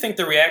what do you think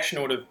the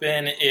reaction would have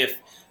been if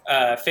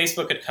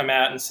Facebook had come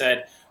out and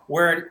said,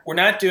 we're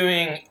not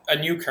doing a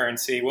new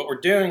currency. What we're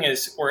doing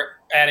is we're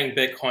adding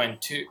Bitcoin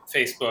to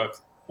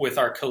Facebook with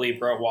our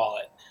Calibra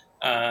wallet.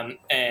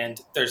 And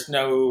there's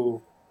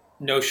no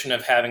notion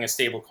of having a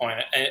stable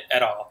coin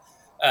at all.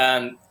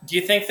 Do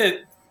you think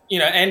that,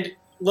 and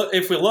look,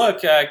 if we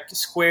look,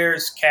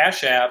 Square's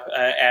Cash App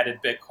added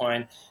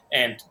Bitcoin,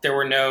 and there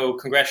were no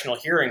congressional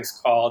hearings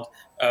called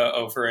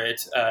over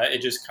it.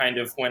 It just kind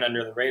of went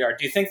under the radar.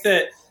 Do you think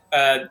that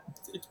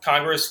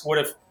Congress would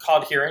have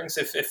called hearings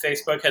if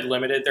Facebook had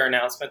limited their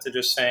announcement to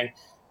just saying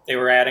they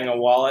were adding a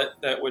wallet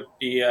that would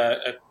be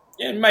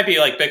it might be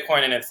like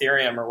Bitcoin and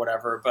Ethereum or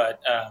whatever, but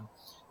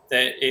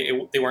that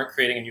they weren't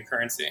creating a new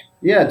currency?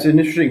 Yeah, it's an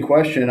interesting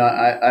question.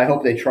 I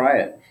hope they try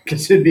it,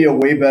 because it'd be a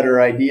way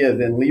better idea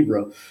than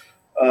Libra.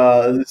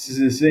 This is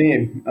the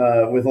same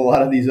with a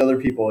lot of these other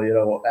people,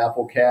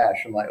 Apple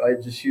Cash. I'm like, I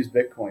just use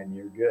Bitcoin,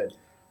 you're good.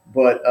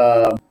 But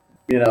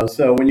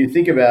so when you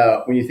think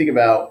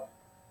about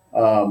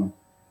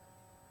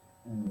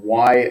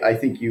why I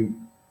think you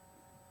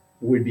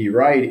would be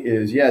right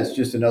is, yeah, it's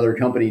just another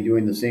company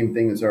doing the same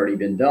thing that's already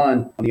been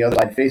done. On the other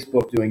side,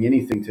 Facebook doing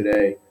anything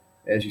today,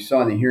 as you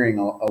saw in the hearing,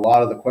 a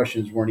lot of the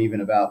questions weren't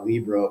even about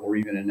Libra or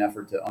even an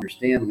effort to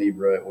understand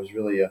Libra. It was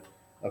really a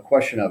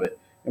question of it.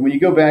 And when you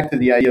go back to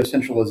the idea of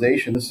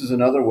centralization, this is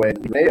another way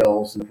that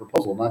fails in the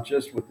proposal, not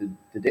just with the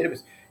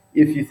database.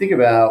 If you think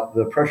about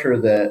the pressure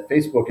that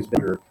Facebook has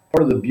been under,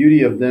 part of the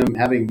beauty of them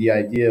having the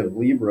idea of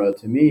Libra,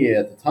 to me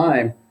at the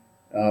time,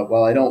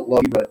 while I don't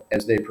love Libra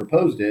as they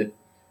proposed it,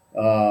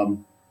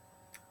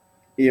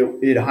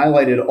 it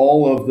highlighted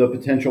all of the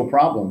potential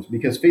problems,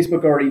 because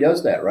Facebook already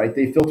does that, right?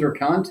 They filter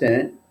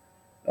content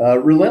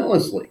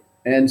relentlessly.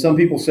 And some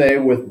people say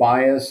with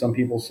bias, some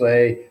people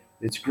say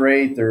it's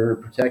great, they're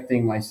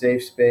protecting my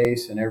safe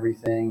space and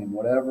everything and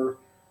whatever.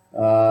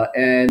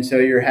 And so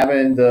you're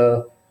having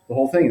the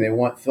whole thing. They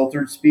want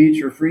filtered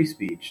speech or free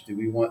speech. Do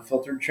we want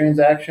filtered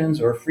transactions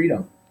or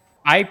freedom?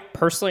 I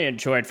personally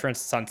enjoyed, for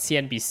instance, on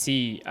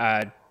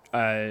CNBC,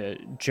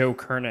 Joe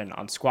Kernan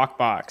on Squawk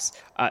Box.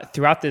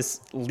 Throughout this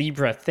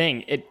Libra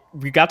thing,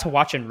 we got to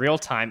watch in real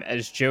time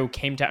as Joe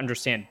came to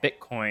understand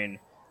Bitcoin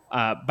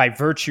by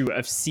virtue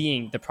of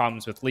seeing the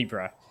problems with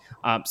Libra.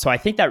 So I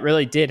think that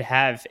really did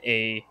have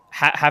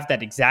that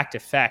exact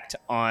effect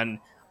on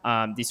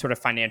these sort of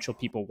financial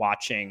people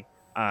watching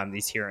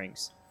these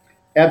hearings.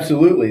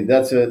 Absolutely,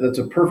 that's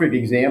a perfect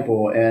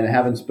example. And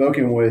having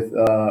spoken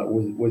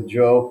with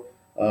Joe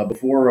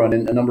before on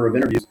a number of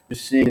interviews,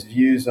 just seeing his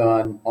views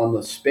on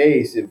the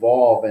space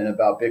evolve and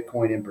about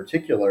Bitcoin in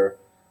particular,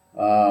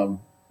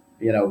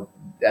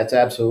 that's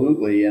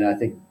absolutely, and I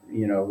think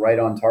right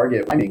on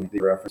target timing that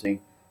you're referencing,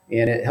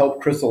 and it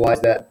helped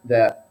crystallize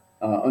that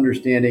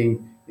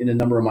understanding in a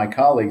number of my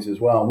colleagues as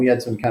well. And we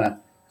had some kind of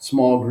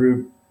small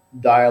group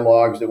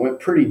dialogues that went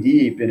pretty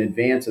deep in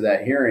advance of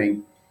that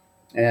hearing.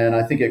 And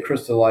I think it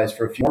crystallized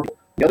for a few more people.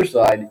 On the other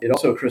side, it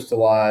also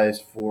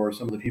crystallized for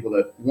some of the people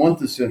that want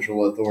the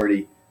central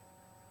authority.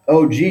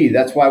 Oh, gee,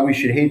 that's why we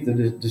should hate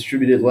the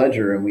distributed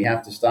ledger, and we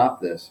have to stop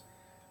this.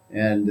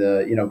 And,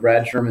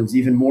 Brad Sherman's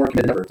even more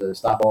committed than ever to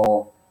stop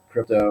all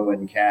crypto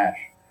and cash.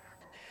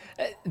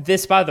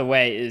 This, by the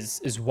way,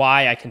 is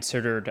why I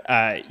considered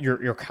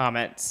your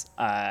comments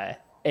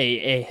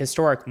a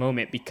historic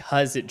moment,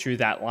 because it drew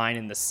that line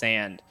in the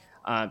sand.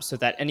 So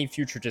that any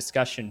future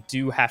discussion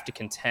do have to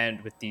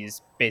contend with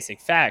these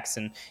basic facts.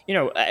 And,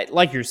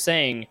 like you're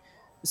saying,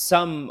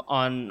 some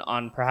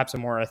on perhaps a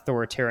more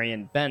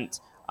authoritarian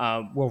bent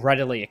will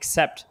readily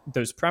accept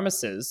those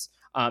premises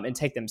and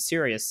take them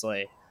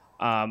seriously.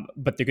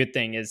 But the good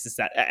thing is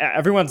that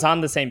everyone's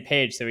on the same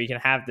page, so we can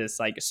have this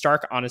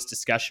stark, honest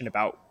discussion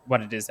about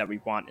what it is that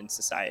we want in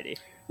society.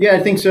 Yeah, I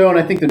think so. And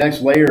I think the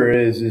next layer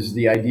is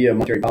the idea of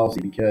monetary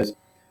policy, because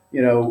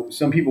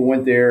some people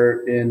went there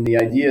in the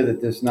idea that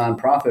this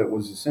nonprofit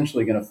was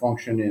essentially going to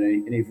function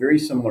in a very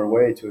similar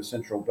way to a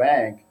central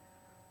bank.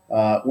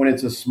 When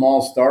it's a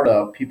small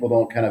startup, people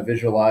don't kind of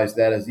visualize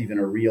that as even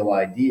a real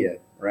idea,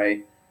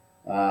 right?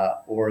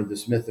 Or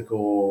this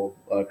mythical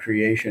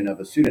creation of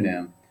a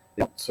pseudonym.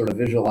 They sort of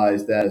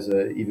visualize that as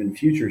a even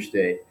future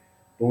state.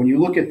 But when you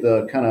look at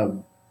the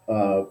kind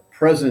of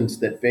presence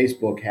that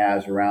Facebook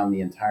has around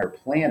the entire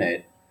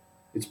planet,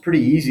 it's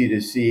pretty easy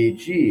to see,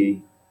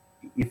 gee,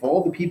 if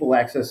all the people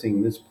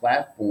accessing this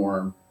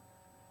platform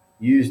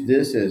use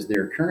this as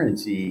their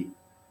currency,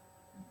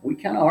 we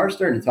kind of are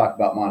starting to talk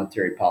about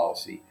monetary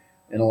policy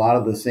and a lot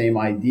of the same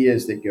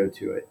ideas that go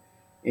to it.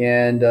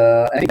 And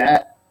I think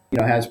that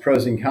has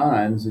pros and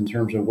cons in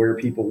terms of where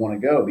people want to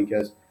go,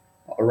 because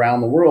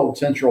around the world,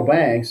 central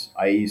banks,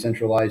 i.e.,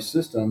 centralized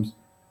systems,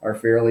 are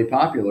fairly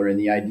popular. And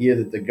the idea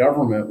that the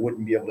government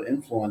wouldn't be able to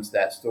influence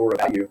that store of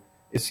value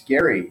is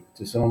scary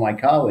to some of my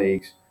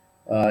colleagues.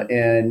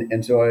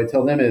 And so I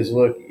tell them is,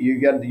 look,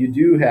 you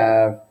do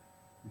have,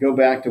 go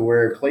back to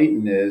where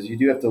Clayton is, you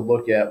do have to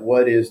look at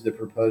what is the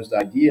proposed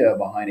idea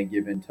behind a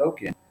given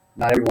token.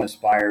 Not everyone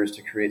aspires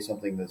to create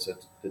something that's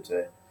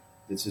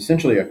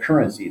essentially a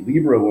currency.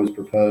 Libra was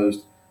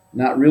proposed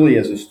not really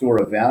as a store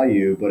of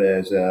value, but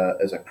as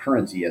a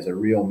currency, as a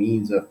real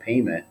means of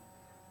payment.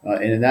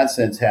 And in that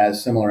sense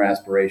has similar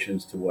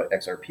aspirations to what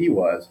XRP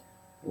was,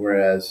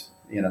 whereas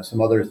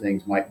some other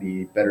things might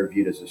be better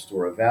viewed as a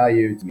store of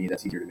value. To me,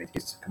 that's easier to make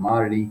it a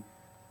commodity.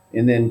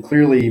 And then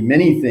clearly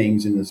many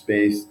things in the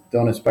space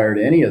don't aspire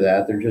to any of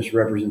that. They're just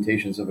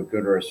representations of a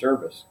good or a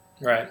service.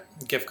 Right,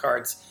 gift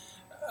cards.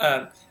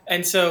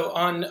 And so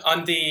on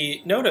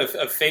the note of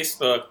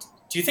Facebook,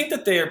 do you think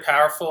that they are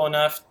powerful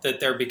enough that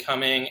they're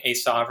becoming a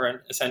sovereign,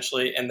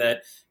 essentially, and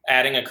that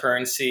adding a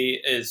currency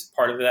is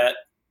part of that?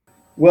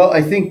 Well,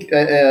 I think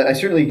I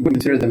certainly wouldn't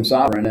consider them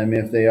sovereign. I mean,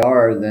 if they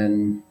are,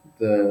 then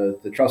the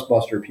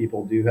trustbuster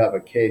people do have a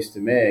case to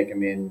make. I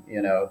mean,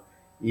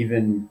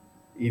 even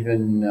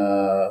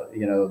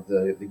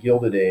the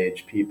Gilded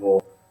Age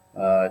people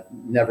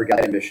never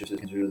got ambitious to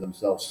consider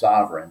themselves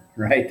sovereign,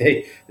 right?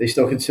 They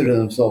still consider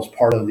themselves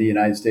part of the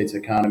United States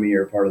economy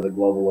or part of the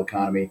global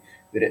economy.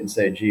 They didn't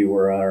say, gee,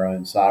 we're our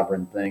own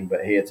sovereign thing,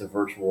 but hey, it's a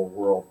virtual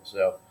world,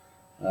 so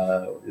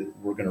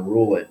we're going to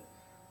rule it.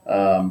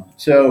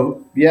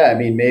 So yeah, I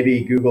mean,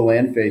 maybe Google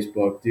and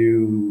Facebook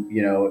do,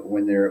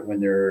 when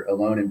they're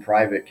alone in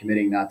private,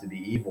 committing not to be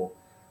evil,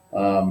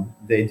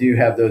 they do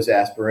have those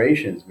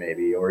aspirations,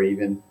 maybe, or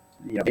even,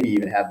 maybe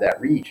even have that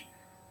reach.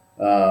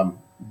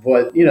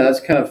 But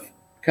that's kind of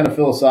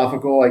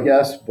philosophical, I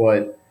guess.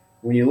 But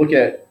when you look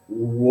at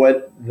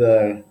what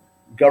the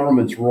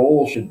government's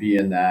role should be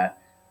in that,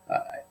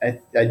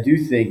 I do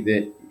think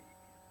that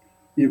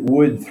it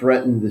would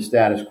threaten the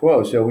status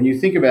quo. So when you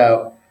think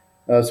about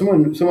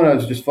someone I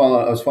was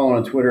following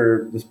on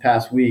Twitter this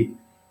past week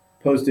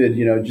posted,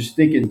 just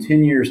think in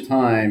 10 years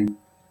time,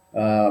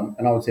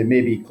 and I would say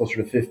maybe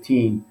closer to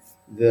 15,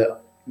 the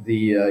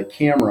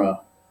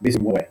camera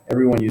basically way.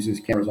 Everyone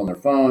uses cameras on their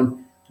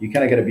phone. You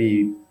kind of got to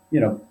be,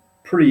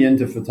 pretty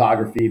into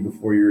photography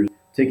before you're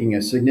taking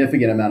a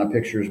significant amount of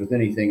pictures with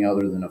anything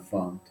other than a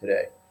phone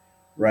today,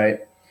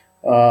 right?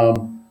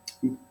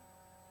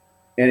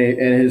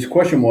 And his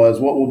question was,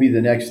 what will be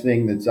the next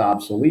thing that's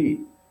obsolete?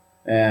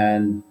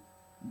 And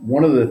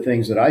one of the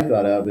things that I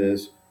thought of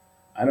is,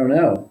 I don't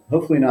know,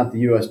 hopefully not the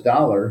U.S.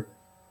 dollar,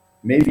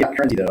 maybe fiat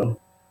currency though,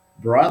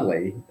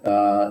 broadly,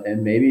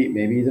 and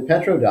maybe the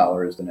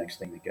petrodollar is the next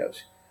thing that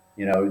goes.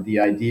 The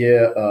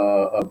idea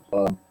of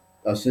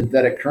a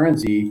synthetic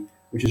currency,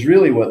 which is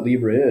really what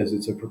Libra is,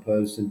 it's a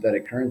proposed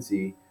synthetic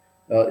currency,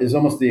 is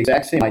almost the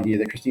exact same idea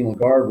that Christine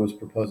Lagarde was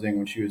proposing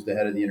when she was the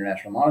head of the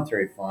International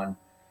Monetary Fund.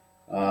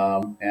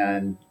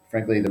 And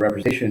frankly, the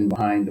representation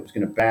behind that was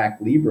going to back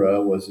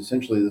Libra was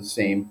essentially the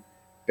same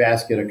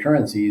basket of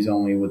currencies,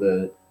 only with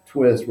a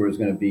twist where it's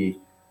going to be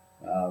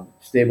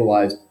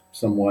stabilized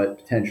somewhat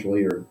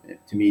potentially, or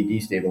to me,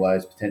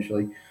 destabilized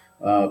potentially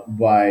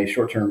by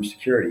short-term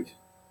securities.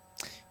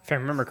 If I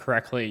remember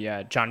correctly,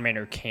 John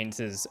Maynard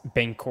Keynes's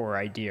Bancor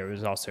idea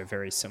was also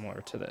very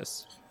similar to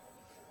this.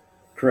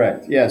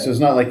 Correct. Yeah. So it's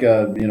not like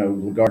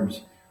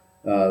Lagarde's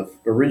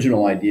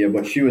original idea,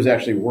 but she was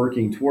actually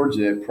working towards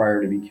it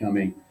prior to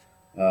becoming,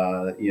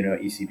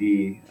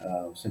 ECB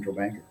central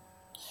banker.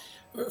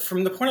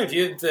 From the point of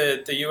view of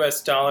the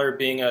U.S. dollar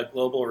being a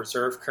global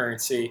reserve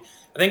currency,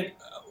 I think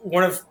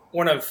one of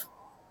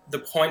the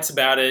points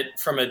about it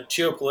from a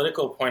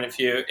geopolitical point of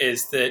view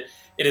is that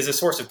it is a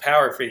source of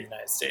power for the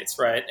United States,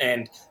 right?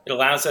 And it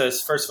allows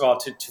us, first of all,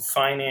 to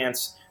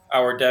finance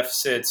our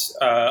deficits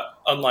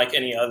unlike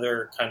any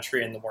other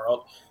country in the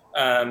world,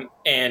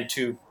 and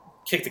to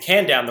kick the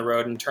can down the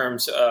road in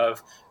terms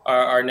of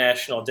our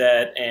national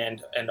debt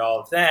and all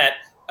of that.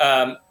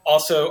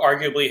 Also,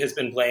 arguably, has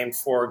been blamed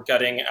for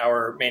gutting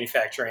our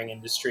manufacturing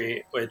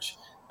industry, which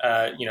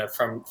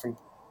from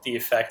the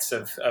effects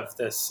of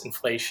this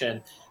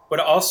inflation, but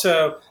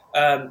also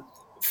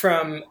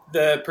from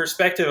the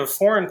perspective of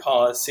foreign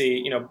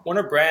policy. One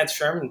of Brad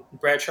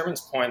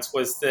Sherman's points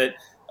was that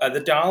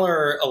the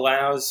dollar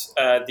allows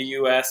the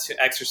U.S.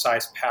 to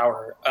exercise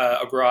power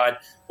abroad,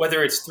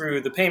 whether it's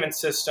through the payment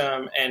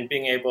system and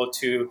being able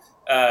to,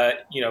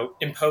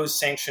 impose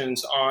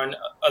sanctions on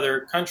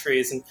other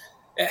countries. And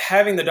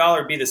having the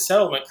dollar be the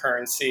settlement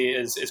currency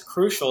is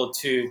crucial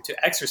to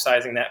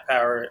exercising that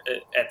power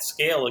at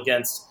scale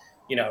against,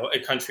 a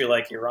country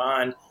like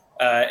Iran.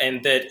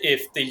 and that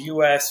if the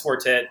U.S. were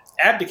to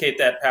abdicate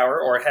that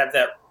power or have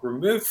that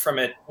removed from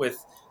it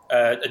with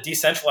a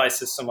decentralized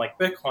system like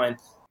Bitcoin,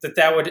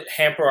 that would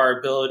hamper our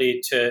ability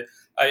to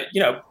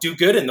do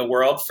good in the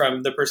world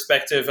from the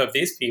perspective of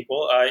these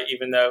people,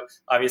 even though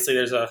obviously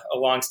there's a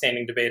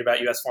long-standing debate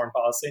about U.S. foreign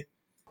policy.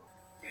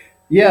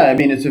 Yeah, I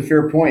mean, it's a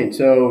fair point.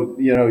 So,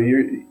 you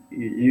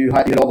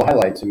hit all the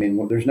highlights. I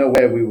mean, there's no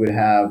way we would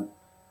have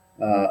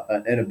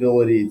an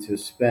ability to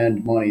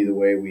spend money the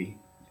way we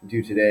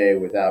do today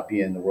without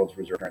being the world's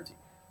reserve currency.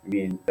 I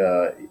mean,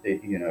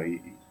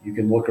 you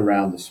can look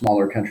around the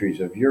smaller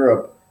countries of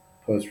Europe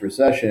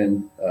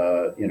post-recession,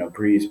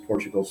 Greece,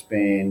 Portugal,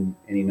 Spain,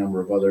 any number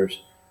of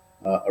others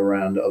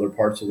around other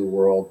parts of the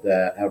world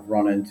that have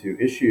run into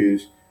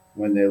issues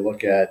when they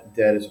look at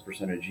debt as a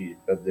percentage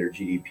of their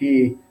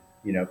GDP,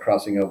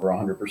 crossing over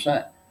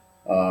 100%.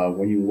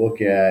 When you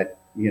look at,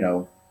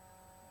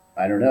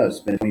 I don't know,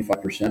 spend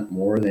 25%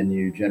 more than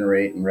you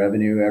generate in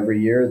revenue every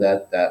year,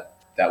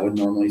 that would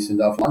normally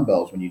send off alarm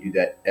bells when you do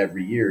that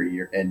every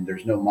year, and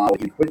there's no model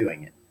you quit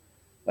doing it.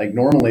 Like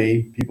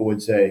normally people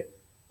would say,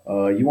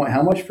 you want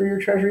how much for your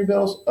treasury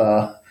bills?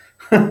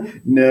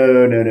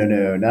 No,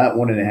 not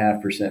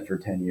 1.5% for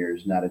 10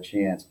 years. Not a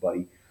chance,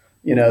 buddy.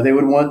 They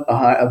would want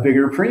a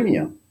bigger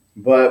premium,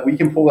 but we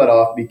can pull that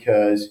off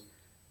because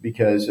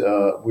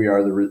we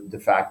are the de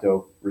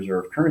facto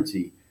reserve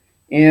currency.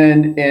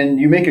 And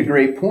you make a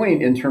great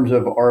point in terms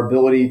of our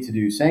ability to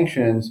do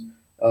sanctions,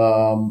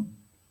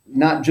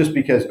 not just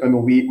because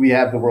we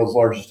have the world's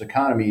largest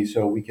economy,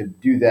 so we could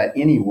do that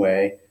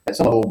anyway at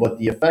some level, but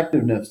the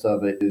effectiveness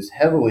of it is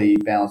heavily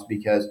balanced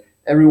because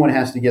everyone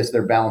has to get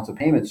their balance of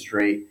payments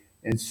straight.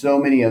 And so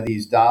many of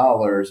these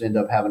dollars end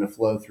up having to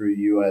flow through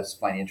U.S.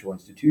 financial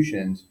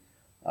institutions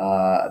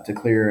to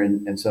clear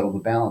and settle the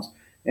balance.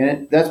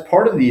 And that's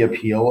part of the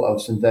appeal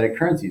of synthetic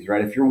currencies,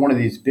 right? If you're one of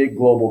these big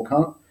global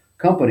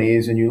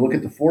companies and you look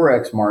at the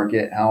Forex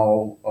market,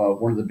 how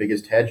one of the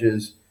biggest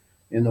hedges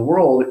in the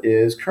world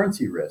is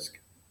currency risk,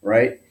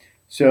 right?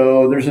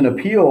 So there's an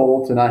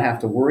appeal to not have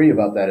to worry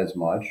about that as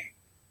much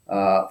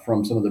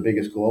from some of the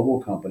biggest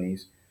global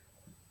companies.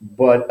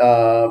 But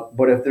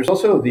if there's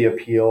also the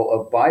appeal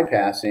of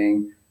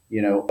bypassing,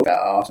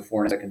 Office of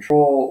Foreign Asset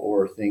Control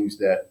or things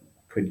that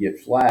could get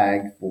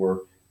flagged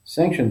for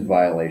sanctions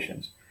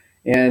violations.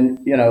 And,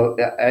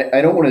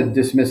 I don't want to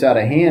dismiss out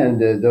of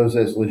hand those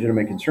as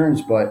legitimate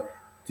concerns, but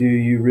do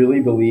you really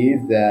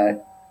believe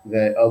that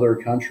other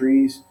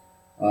countries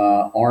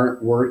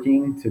aren't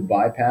working to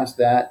bypass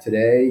that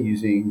today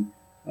using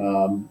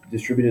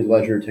distributed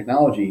ledger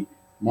technology?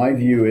 My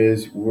view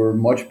is we're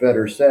much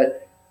better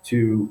set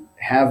to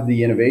have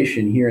the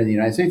innovation here in the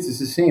United States. It's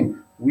the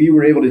same. We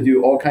were able to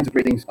do all kinds of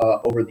great things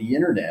over the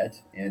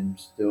internet and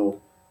still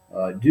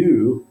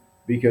do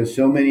because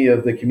so many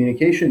of the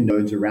communication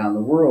nodes around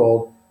the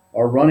world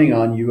are running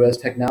on U.S.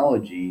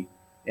 technology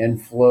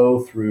and flow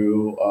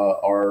through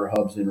our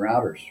hubs and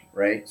routers,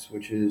 right?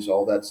 Switches,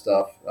 all that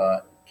stuff,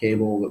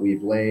 cable that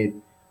we've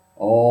laid,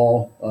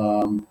 all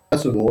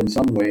accessible in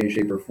some way,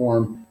 shape, or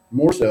form,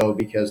 more so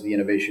because the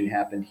innovation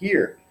happened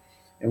here.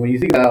 And when you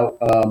think about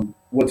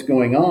what's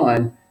going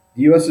on,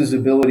 the U.S.'s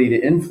ability to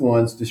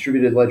influence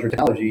distributed ledger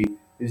technology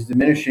is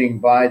diminishing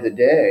by the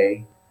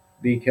day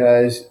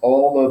because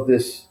all of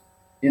this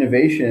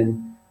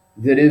innovation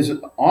that is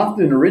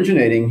often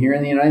originating here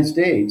in the United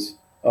States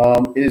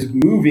is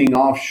moving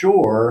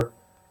offshore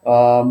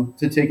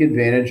to take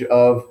advantage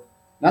of,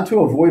 not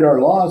to avoid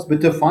our laws, but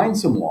to find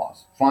some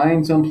laws,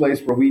 find some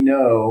place where we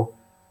know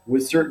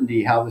with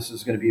certainty how this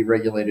is going to be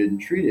regulated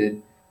and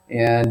treated.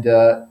 And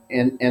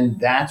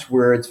that's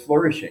where it's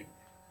flourishing.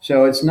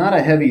 So it's not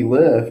a heavy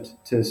lift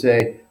to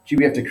say, gee,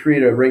 we have to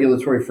create a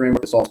regulatory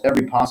framework that solves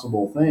every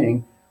possible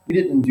thing. We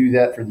didn't do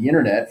that for the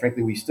internet.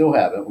 Frankly, we still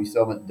haven't. We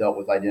still haven't dealt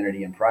with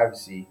identity and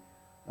privacy,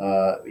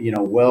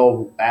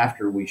 well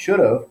after we should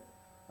have.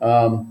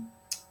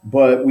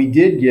 But we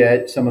did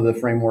get some of the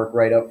framework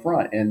right up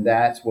front, and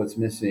that's what's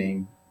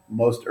missing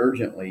most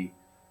urgently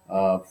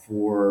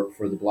for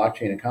the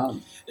blockchain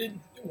economy.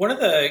 One of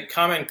the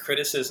common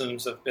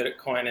criticisms of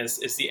Bitcoin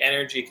is the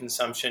energy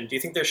consumption. Do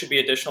you think there should be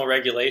additional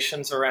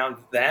regulations around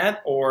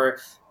that, or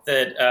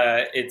that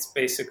it's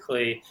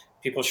basically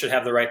people should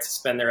have the right to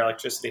spend their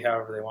electricity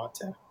however they want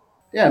to?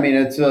 Yeah, I mean,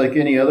 it's like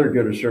any other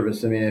good or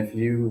service. I mean, if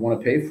you want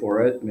to pay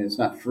for it, I mean, it's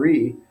not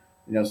free.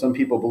 Some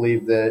people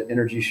believe that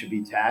energy should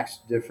be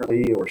taxed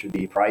differently or should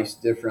be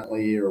priced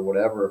differently or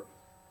whatever.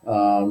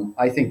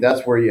 I think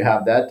that's where you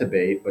have that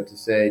debate. But to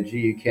say, gee,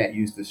 you can't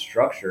use this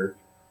structure,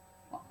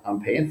 I'm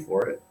paying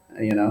for it.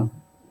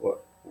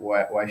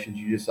 Why should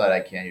you decide I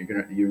can't?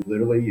 You're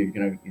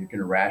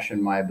gonna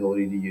ration my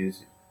ability to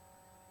use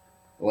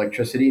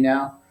electricity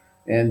now.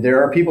 And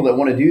there are people that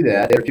want to do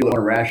that. There are people that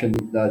want to ration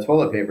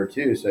toilet paper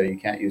too, so you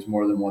can't use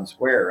more than one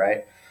square,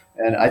 right?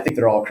 And I think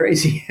they're all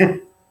crazy.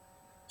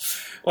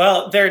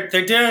 Well, they're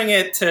doing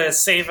it to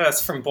save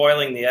us from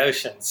boiling the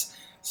oceans.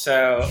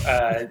 So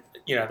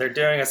they're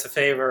doing us a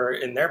favor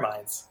in their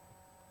minds.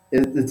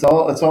 It's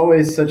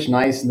always such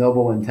nice,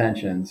 noble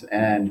intentions,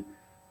 and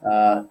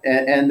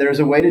And there's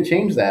a way to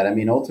change that. I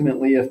mean,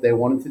 ultimately, if they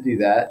wanted to do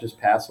that, just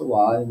pass a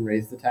law and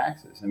raise the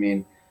taxes. I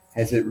mean,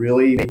 has it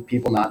really made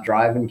people not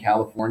drive in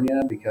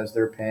California because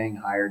they're paying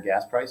higher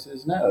gas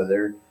prices? No,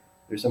 they're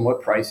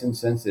somewhat price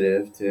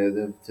insensitive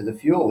to the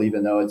fuel,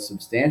 even though it's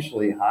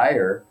substantially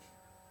higher.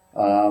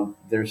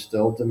 There's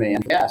still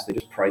demand for gas. They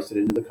just price it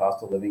into the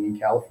cost of living in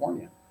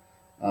California.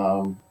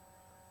 Um,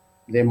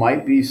 they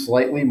might be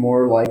slightly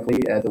more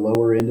likely at the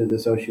lower end of the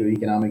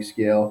socioeconomic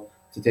scale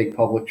to take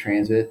public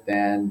transit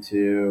than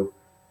to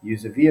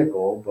use a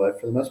vehicle, but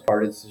for the most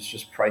part, it's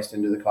just priced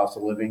into the cost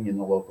of living in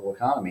the local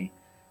economy.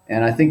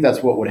 And I think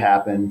that's what would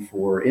happen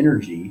for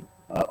energy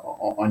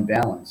on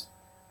balance.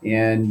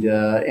 And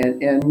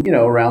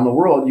around the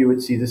world, you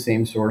would see the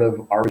same sort of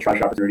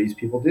arbitrage opportunities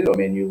people do. I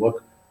mean, you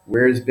look,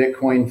 where is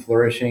Bitcoin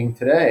flourishing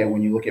today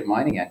when you look at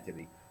mining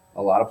activity?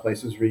 A lot of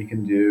places where you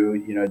can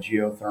do,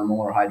 geothermal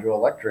or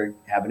hydroelectric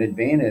have an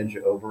advantage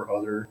over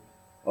other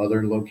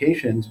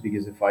locations,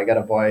 because if I got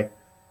to buy,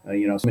 so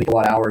many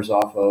kilowatt hours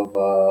off of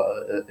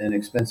an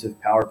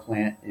expensive power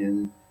plant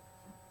in,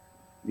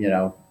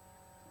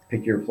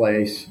 pick your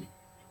place,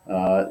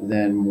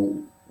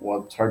 then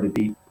well, it's hard to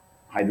beat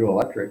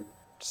hydroelectric.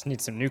 Just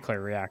need some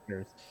nuclear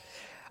reactors.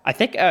 I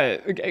think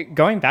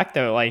going back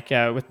though, like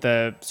with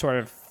the sort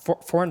of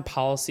foreign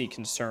policy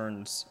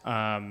concerns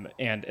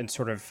and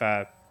sort of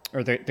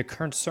or the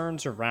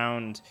concerns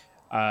around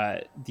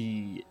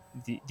the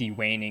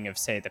waning of,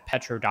 say, the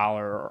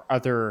petrodollar or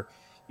other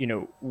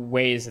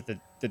ways that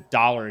the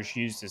dollar is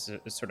used as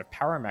a sort of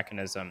power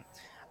mechanism.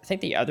 I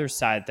think the other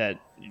side that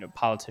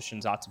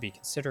politicians ought to be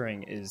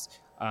considering is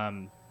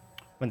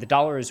when the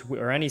dollar is,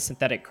 or any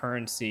synthetic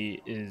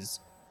currency is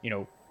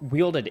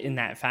wielded in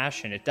that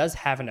fashion, it does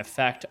have an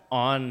effect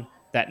on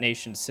that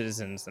nation's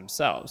citizens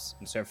themselves.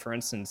 And so, for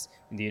instance,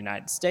 in the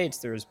United States,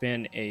 there has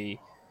been a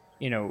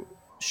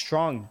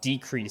strong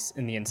decrease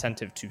in the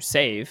incentive to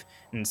save.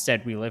 And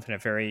instead, we live in a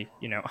very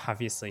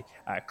obviously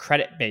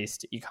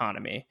credit-based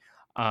economy.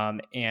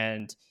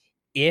 And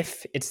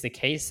if it's the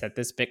case that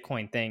this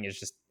Bitcoin thing is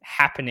just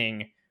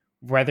happening,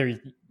 whether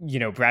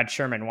Brad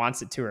Sherman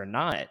wants it to or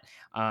not,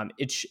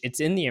 it's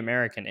in the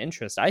American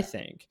interest, I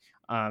think,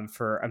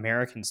 for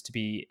Americans to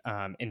be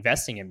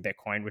investing in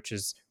Bitcoin, which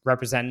is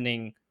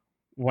representing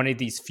one of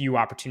these few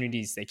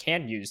opportunities they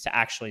can use to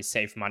actually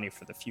save money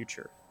for the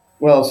future.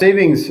 Well,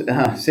 savings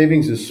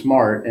is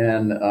smart,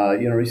 and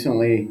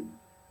recently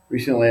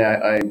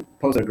I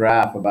posted a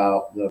graph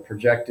about the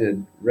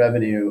projected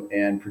revenue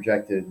and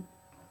projected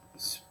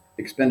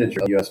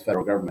expenditure of the U.S.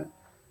 federal government,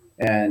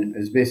 and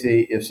it's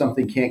basically, if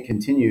something can't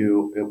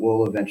continue, it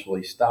will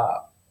eventually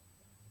stop.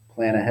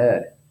 Plan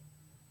ahead,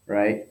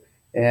 right?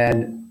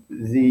 And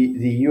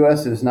the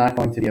U.S. is not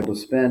going to be able to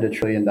spend $1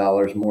 trillion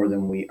more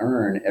than we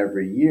earn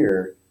every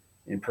year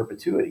in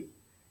perpetuity.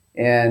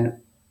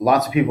 And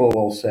lots of people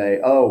will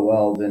say, oh,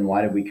 well, then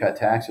why did we cut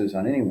taxes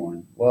on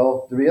anyone?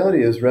 Well, the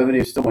reality is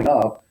revenue is still going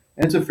up.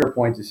 And it's a fair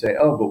point to say,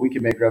 oh, but we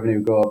can make revenue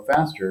go up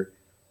faster.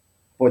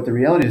 But the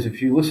reality is,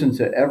 if you listen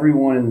to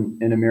everyone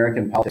in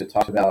American politics that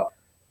talks about,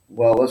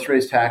 well, let's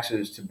raise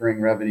taxes to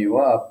bring revenue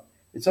up,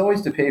 it's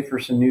always to pay for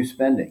some new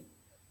spending.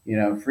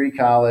 Free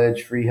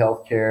college, free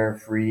healthcare,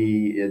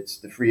 it's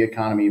the free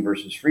economy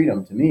versus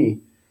freedom to me.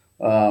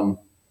 And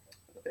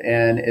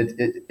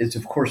it's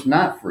of course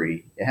not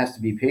free. It has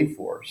to be paid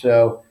for.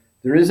 So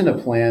there isn't a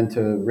plan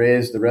to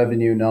raise the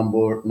revenue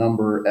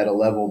number at a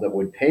level that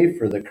would pay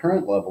for the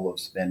current level of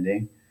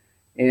spending.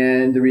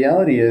 And the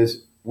reality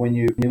is, when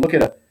you look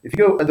at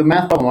the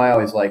math problem I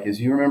always like is,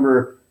 you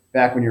remember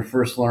back when you're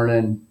first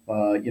learning,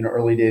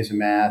 early days of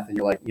math, and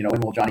you're like,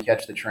 when will Johnny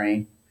catch the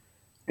train?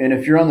 And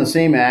if you're on the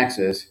same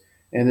axis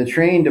and the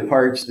train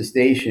departs the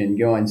station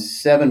going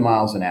 7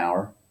 miles an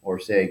hour, or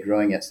say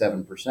growing at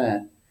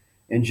 7%,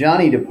 and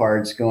Johnny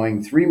departs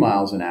going 3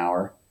 miles an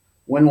hour,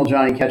 when will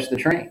Johnny catch the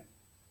train?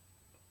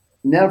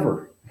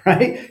 Never,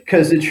 right?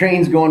 Because the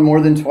train's going more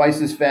than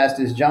twice as fast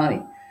as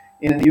Johnny.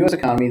 And in the U.S.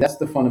 economy, that's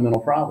the fundamental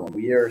problem.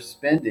 We are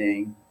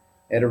spending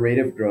at a rate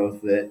of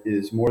growth that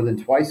is more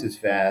than twice as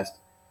fast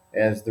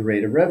as the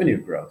rate of revenue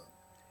growth.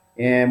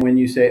 And when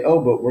you say, oh,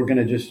 but we're going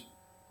to just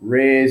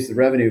raise the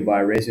revenue by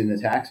raising the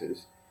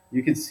taxes,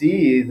 you can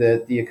see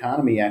that the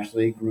economy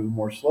actually grew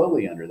more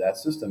slowly under that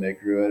system.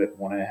 It grew at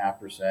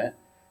 1.5%.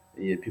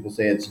 People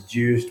say it's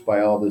juiced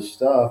by all this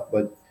stuff,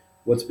 but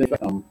what's been,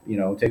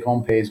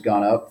 take-home pay has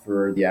gone up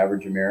for the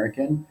average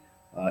American.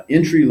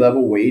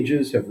 Entry-level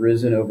wages have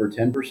risen over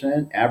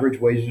 10%. Average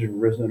wages have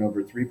risen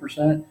over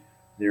 3%.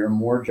 There are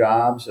more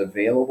jobs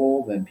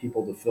available than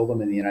people to fill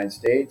them in the United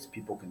States.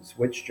 People can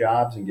switch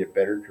jobs and get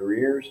better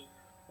careers.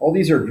 All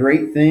these are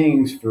great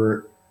things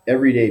for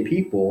everyday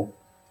people,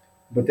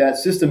 but that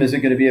system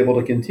isn't going to be able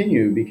to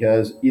continue,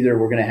 because either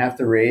we're going to have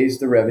to raise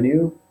the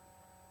revenue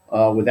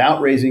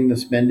without raising the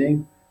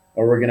spending,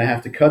 or we're going to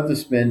have to cut the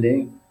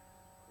spending,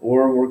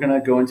 or we're going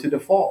to go into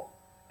default.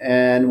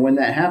 And when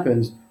that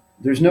happens,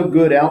 there's no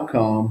good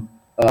outcome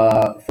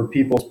for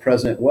people's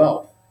present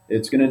wealth.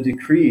 It's going to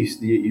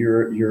decrease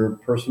your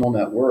personal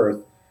net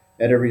worth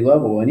at every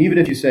level. And even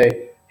if you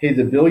say, hey,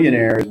 the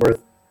billionaire is worth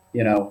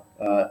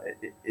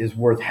is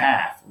worth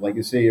half. Like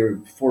you say, you're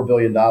 $4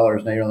 billion now,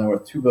 you're only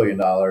worth $2 billion.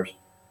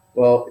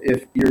 Well,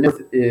 if your net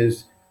worth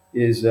is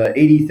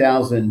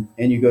 80,000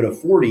 and you go to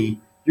 40,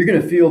 you're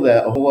going to feel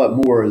that a whole lot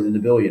more than the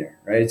billionaire,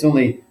 right? It's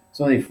only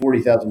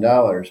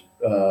 $40,000,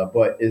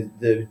 but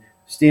the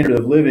standard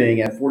of living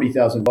at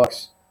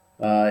 $40,000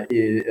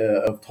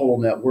 of total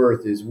net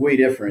worth is way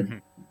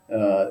different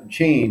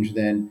change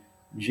than,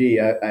 gee,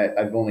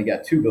 I've only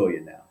got 2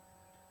 billion now,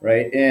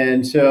 right?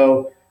 And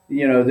so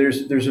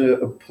there's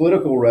a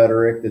political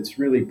rhetoric that's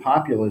really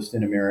populist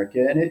in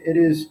America, and it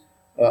is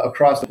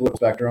across the political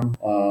spectrum,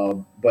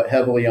 but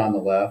heavily on the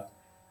left,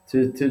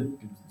 to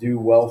do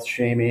wealth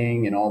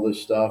shaming and all this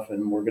stuff,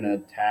 and we're going to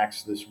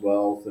tax this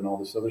wealth and all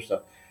this other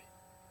stuff.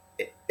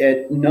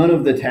 At none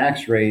of the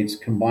tax rates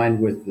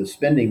combined with the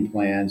spending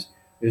plans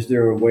is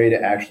there a way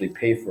to actually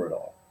pay for it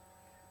all.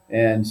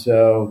 And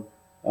so,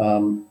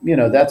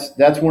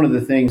 that's one of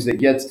the things that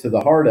gets to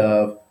the heart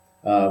of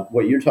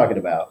what you're talking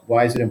about.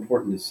 Why is it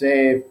important to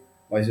save?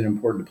 Why is it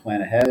important to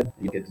plan ahead?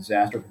 You get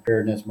disaster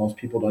preparedness. Most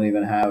people don't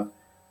even have,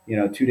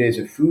 2 days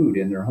of food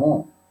in their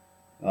home.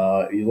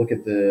 You look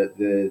at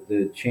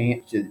the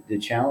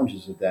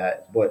challenges of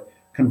that. But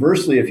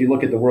conversely, if you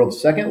look at the world's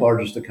second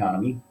largest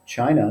economy,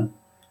 China,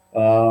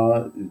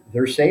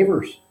 they're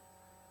savers.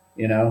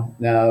 Now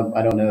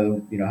I don't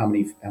know, how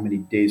many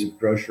days of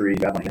groceries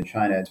you have in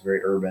China. It's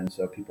very urban,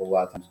 so people a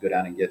lot of times go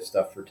down and get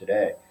stuff for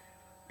today.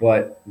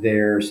 But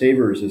their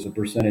savers as a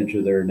percentage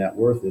of their net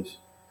worth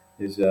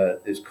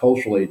is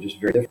culturally just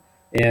very different.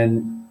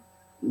 And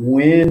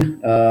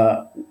when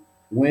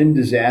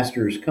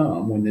disasters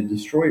come, when the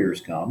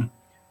destroyers come,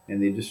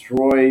 and they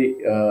destroy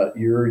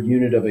your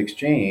unit of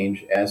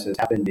exchange, as has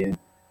happened in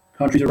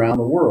countries around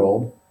the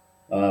world,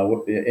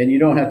 and you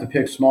don't have to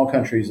pick small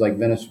countries like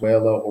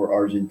Venezuela or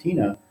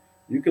Argentina.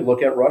 You could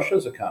look at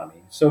Russia's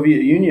economy.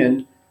 Soviet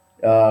Union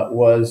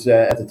was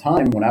at the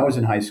time when I was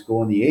in high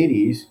school in the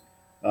 80s,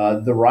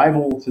 the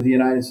rival to the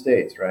United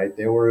States, right?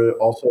 They were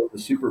also the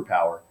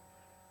superpower.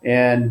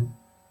 And,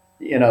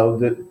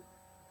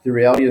 the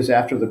reality is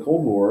after the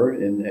Cold War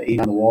and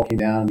the wall came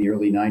down in the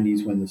early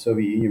 90s when the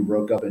Soviet Union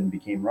broke up and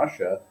became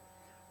Russia,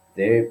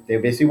 they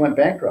basically went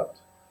bankrupt.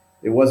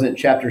 It wasn't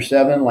Chapter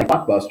 7 like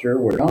Blockbuster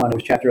where they're gone. It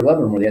was Chapter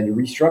 11 where they had to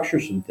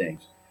restructure some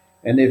things.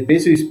 And they've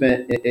basically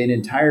spent an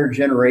entire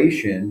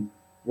generation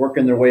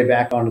working their way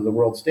back onto the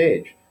world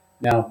stage.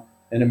 Now,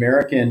 an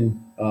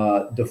American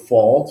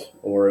default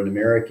or an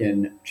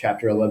American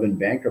Chapter 11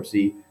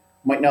 bankruptcy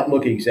might not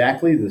look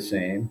exactly the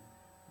same,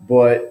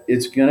 but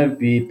it's going to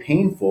be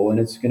painful, and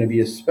it's going to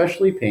be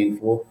especially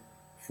painful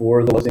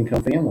for the lowest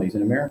income families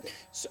in America.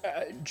 So,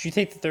 do you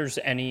think that there's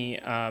any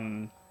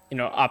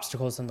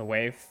obstacles in the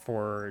way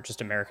for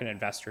just American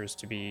investors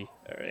to be,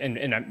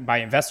 and by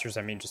investors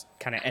I mean just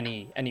kind of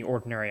any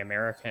ordinary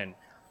American,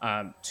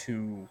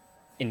 to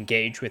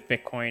engage with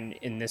Bitcoin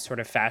in this sort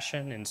of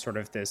fashion, in sort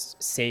of this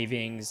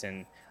savings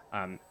and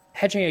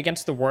hedging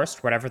against the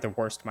worst, whatever the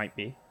worst might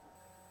be?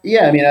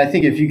 Yeah, I mean, I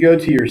think if you go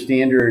to your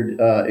standard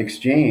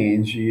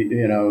exchange,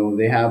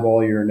 they have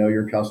all your know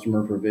your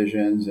customer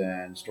provisions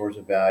and stores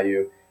of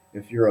value.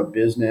 If you're a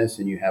business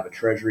and you have a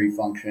treasury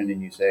function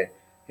and you say,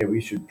 hey, we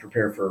should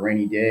prepare for a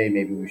rainy day,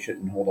 maybe we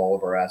shouldn't hold all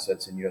of our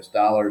assets in US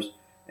dollars,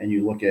 and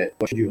you look at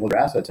what should you hold your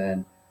assets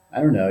in,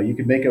 I don't know, you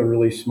could make a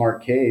really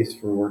smart case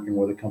for working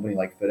with a company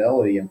like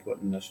Fidelity and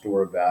putting a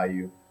store of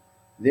value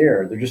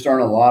there. There just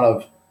aren't a lot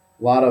of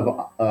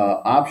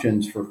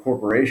options for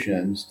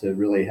corporations to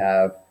really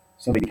have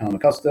somebody become a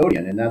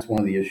custodian. And that's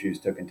one of the issues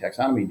token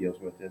taxonomy deals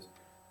with is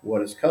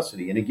what is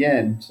custody? And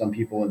again, some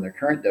people in their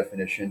current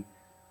definition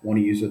want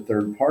to use a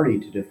third party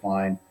to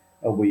define,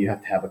 oh, well, you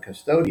have to have a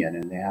custodian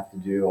and they have to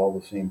do all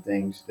the same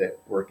things that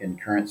work in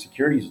current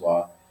securities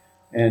law.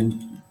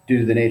 And due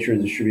to the nature of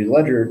the distributed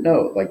ledger,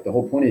 no, like the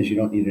whole point is you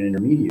don't need an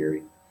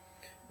intermediary.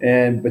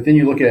 But then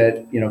you look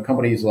at,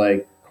 companies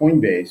like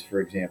Coinbase,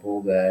 for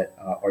example, that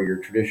are your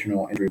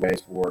traditional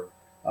entryways for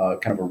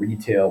kind of a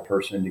retail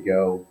person to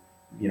go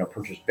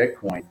purchase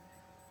Bitcoin.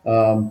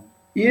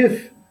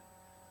 If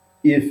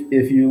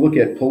you look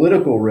at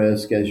political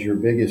risk as your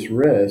biggest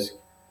risk,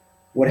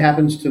 what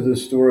happens to the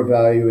store of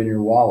value in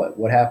your wallet?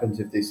 What happens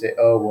if they say,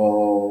 oh,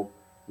 well,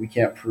 we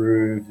can't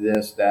prove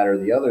this, that, or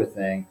the other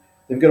thing?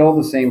 They've got all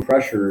the same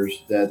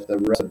pressures that the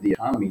rest of the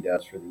economy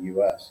does for the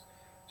U.S.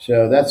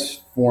 So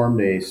that's formed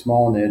a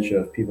small niche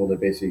of people that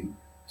basically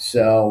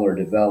sell or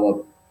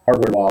develop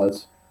hardware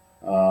wallets.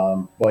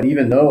 But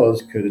even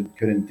those could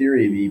in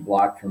theory be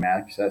blocked from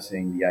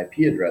accessing the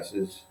IP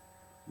addresses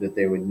that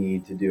they would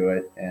need to do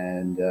it.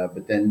 And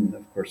but then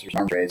of course there's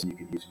arms race, and you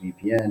could use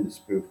VPN to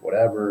spoof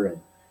whatever.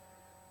 And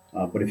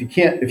but if you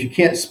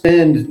can't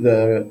spend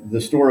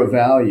the store of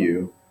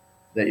value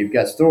that you've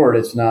got stored,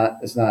 it's not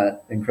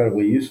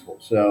incredibly useful.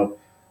 So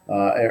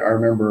I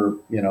remember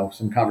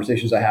some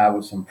conversations I had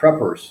with some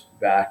preppers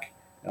back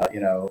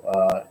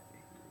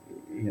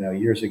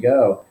years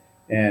ago.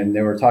 And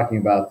they were talking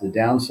about the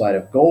downside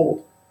of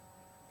gold,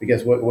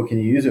 because what can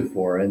you use it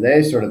for? And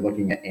they started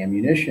looking at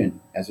ammunition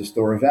as a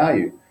store of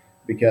value,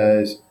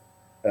 because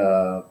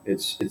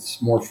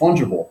it's more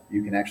fungible.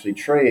 You can actually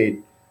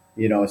trade,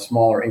 a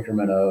smaller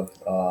increment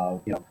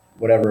of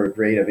whatever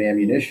grade of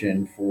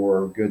ammunition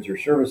for goods or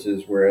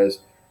services. Whereas,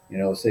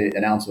 say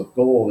an ounce of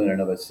gold in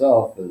and of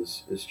itself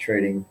is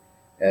trading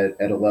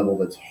at a level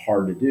that's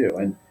hard to do.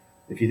 And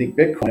if you think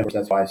Bitcoin, of course,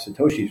 that's why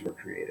Satoshis were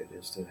created,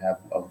 is to have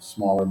a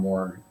smaller,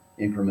 more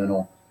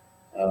incremental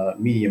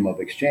medium of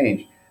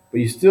exchange. But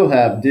you still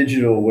have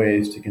digital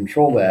ways to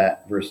control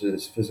that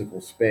versus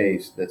physical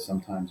space that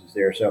sometimes is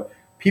there. So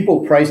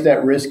people price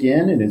that risk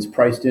in, and it's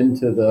priced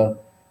into the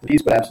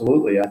piece. But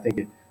absolutely, I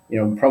think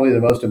probably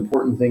the most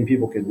important thing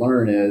people could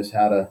learn is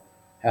how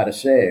to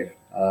save.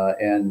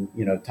 And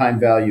time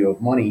value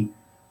of money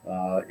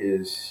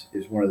is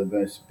one of the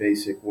most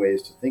basic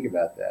ways to think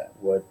about that.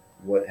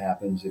 What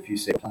happens if you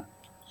save time?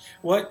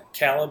 What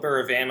caliber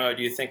of ammo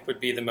do you think would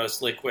be the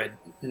most liquid?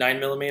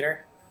 9mm?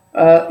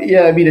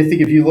 Yeah, I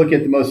think if you look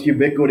at the most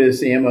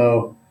ubiquitous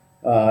ammo,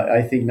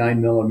 I think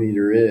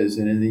 9mm is.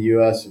 And in the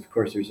U.S., of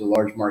course, there's a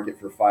large market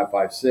for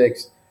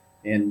 5.56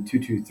 and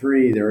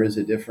 223. There is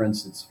a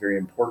difference. It's very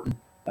important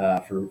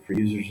for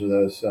users of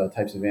those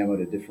types of ammo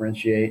to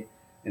differentiate.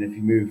 And if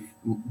you move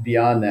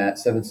beyond that,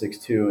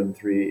 7.62 and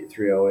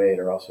 308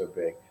 are also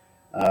big.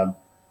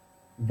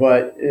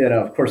 But,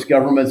 of course,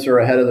 governments are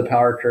ahead of the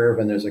power curve,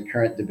 and there's a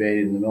current debate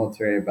in the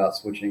military about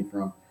switching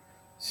from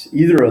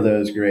either of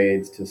those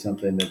grades to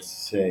something that's,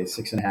 say,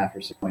 6.5 or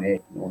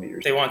 6.8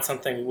 millimeters. They want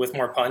something with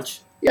more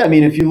punch? Yeah,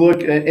 if you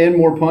look and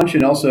more punch,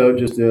 and also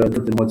just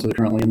than what's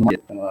currently in the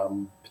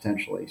market,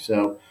 potentially.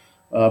 So,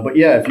 but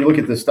yeah, if you look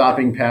at the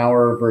stopping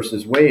power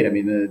versus weight,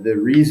 the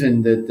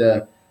reason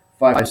that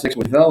 5.56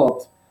 was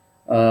developed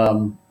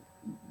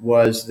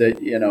was that,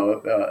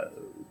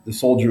 the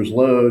soldier's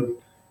load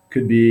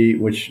could be,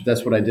 which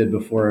that's what I did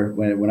before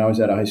when I was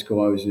out of high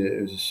school. I was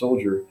a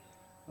soldier,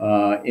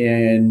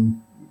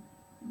 and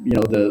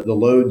the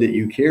load that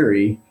you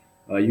carry,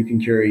 you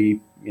can carry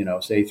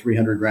say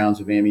 300 rounds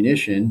of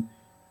ammunition,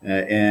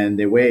 and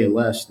they weigh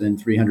less than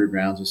 300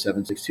 rounds of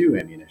 7.62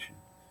 ammunition.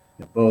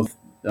 Both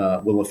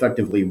will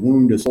effectively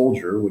wound a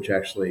soldier, which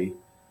actually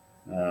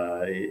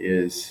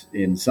is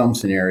in some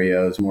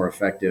scenarios more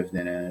effective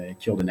than a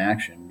killed in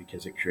action,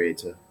 because it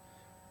creates a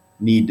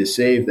need to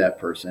save that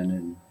person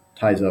and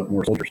ties up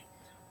more soldiers.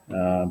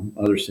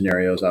 Other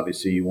scenarios,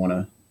 obviously, you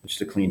want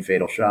just a clean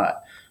fatal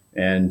shot.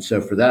 And so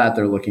for that,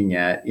 they're looking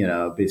at,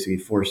 basically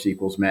force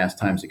equals mass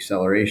times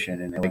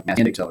acceleration, and they like mass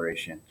and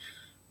acceleration,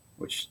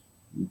 which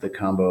the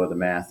combo of the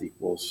math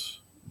equals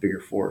bigger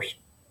force.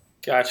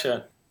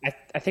 Gotcha.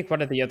 I think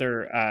one of the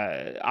other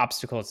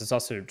obstacles is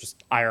also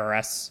just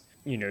IRS,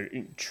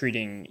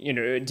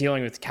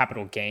 dealing with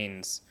capital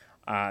gains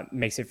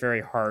makes it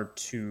very hard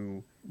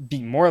to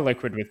be more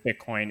liquid with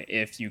Bitcoin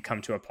if you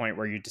come to a point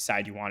where you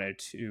decide you wanted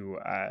to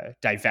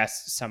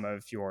divest some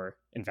of your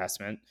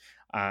investment.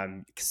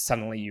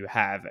 Suddenly you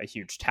have a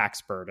huge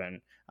tax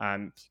burden,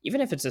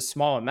 even if it's a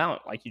small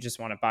amount, like you just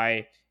want to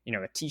buy,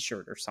 a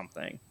T-shirt or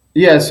something.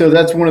 Yeah, so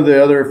that's one of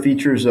the other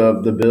features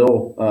of the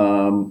bill.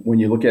 When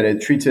you look at it,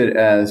 it treats it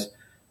as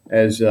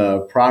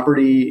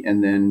property,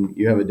 and then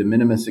you have a de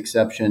minimis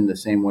exception the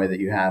same way that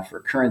you have for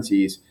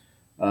currencies.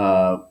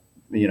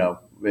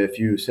 If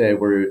you say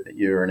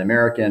you're an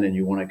American and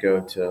you want to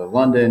go to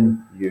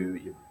London,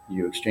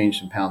 you exchange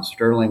some pounds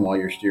sterling while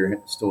you're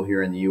still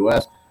here in the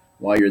U.S.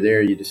 While you're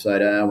there, you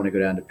decide, I want to go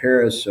down to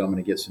Paris, so I'm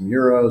going to get some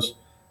euros.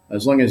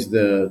 As long as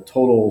the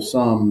total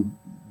sum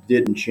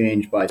didn't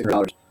change by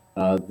 $600,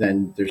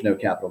 then there's no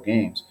capital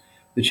gains.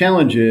 The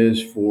challenge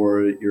is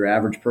for your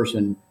average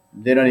person,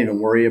 they don't even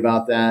worry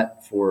about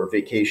that for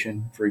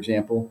vacation, for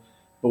example.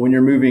 But when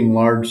you're moving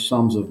large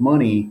sums of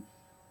money,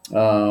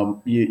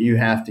 you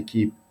have to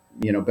keep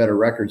better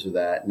records of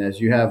that. And as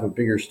you have a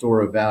bigger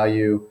store of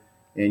value,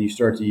 and you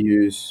start to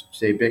use,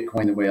 say,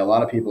 Bitcoin the way a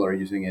lot of people are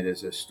using it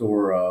as a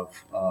store of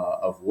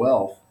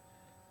wealth,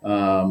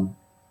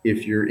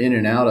 if you're in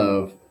and out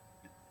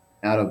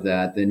of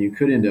that, then you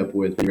could end up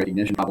with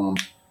recognition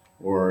problems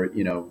or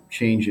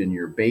change in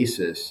your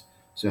basis.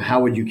 So how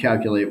would you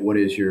calculate what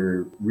is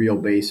your real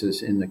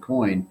basis in the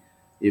coin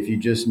if you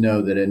just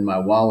know that in my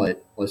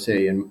wallet, let's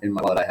say in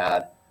my wallet I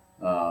had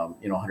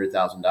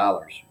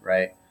 $100,000,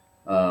 right?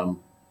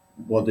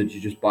 Well, did you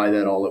just buy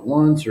that all at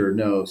once, or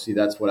no? See,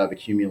 that's what I've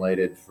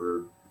accumulated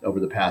for over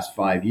the past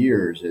 5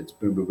 years. It's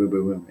boom, boom, boom,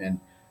 boom, boom. And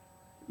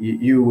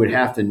you would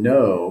have to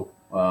know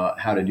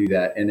how to do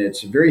that. And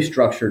it's very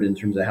structured in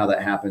terms of how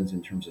that happens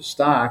in terms of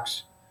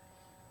stocks,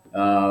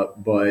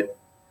 but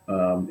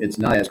it's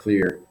not as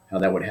clear how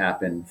that would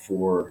happen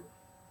for,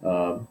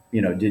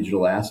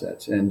 digital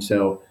assets. And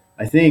so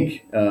I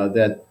think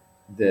that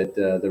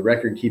the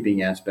record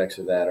keeping aspects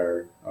of that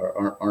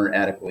aren't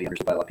adequately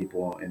understood by a lot of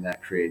people, and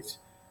that creates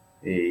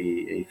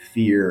a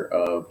fear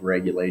of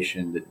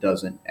regulation that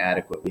doesn't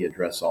adequately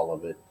address all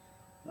of it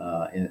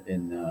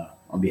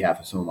on behalf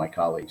of some of my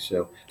colleagues.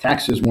 So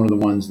tax is one of the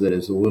ones that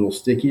is a little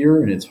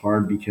stickier, and it's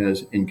hard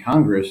because in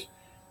Congress,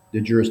 the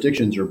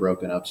jurisdictions are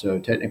broken up. So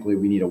technically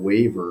we need a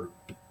waiver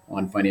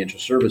on financial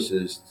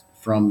services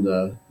from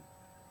the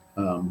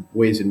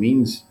Ways and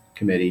Means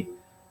Committee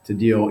to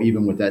deal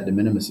even with that de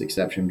minimis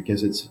exception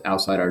because it's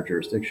outside our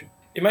jurisdiction.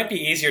 It might be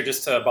easier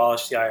just to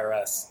abolish the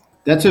IRS.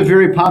 That's a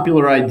very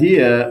popular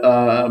idea.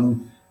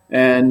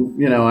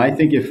 And, I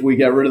think if we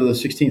got rid of the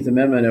 16th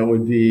Amendment, it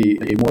would be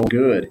a moral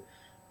good.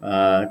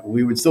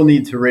 We would still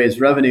need to raise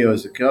revenue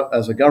as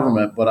a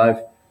government, but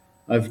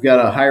I've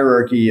got a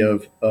hierarchy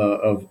of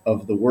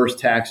the worst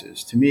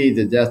taxes. To me,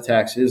 the death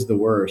tax is the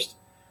worst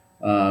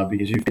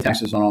because you pay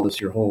taxes on all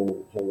this your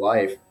whole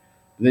life.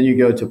 Then you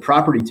go to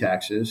property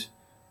taxes,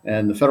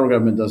 and the federal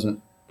government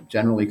doesn't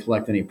generally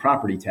collect any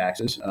property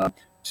taxes.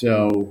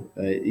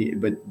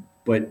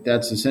 But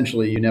that's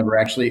essentially you never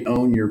actually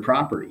own your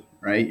property,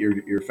 right?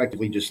 You're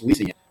effectively just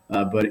leasing it,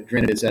 but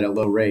granted it's at a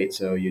low rate,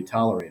 so you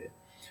tolerate it.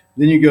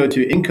 Then you go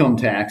to income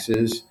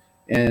taxes,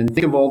 and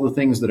think of all the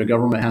things that a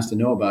government has to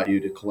know about you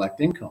to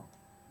collect income,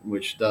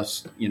 which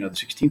thus, the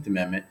 16th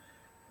Amendment.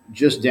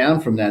 Just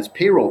down from that's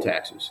payroll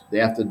taxes. They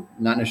have to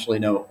not necessarily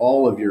know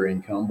all of your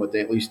income, but they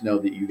at least know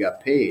that you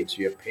got paid, so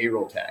you have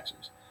payroll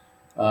taxes.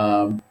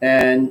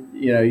 And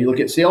you look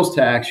at sales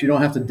tax. You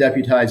don't have to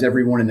deputize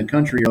everyone in the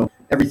country,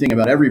 everything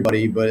about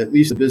everybody, but at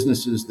least the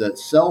businesses that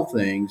sell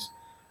things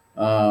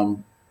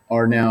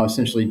are now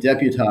essentially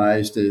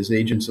deputized as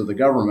agents of the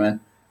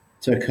government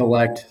to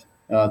collect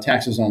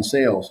taxes on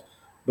sales.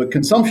 But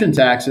consumption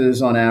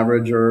taxes, on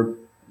average, are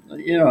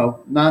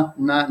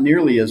not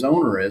nearly as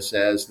onerous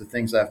as the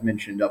things I've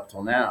mentioned up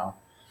till now.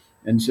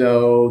 And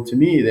so, to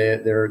me,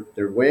 they're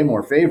way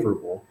more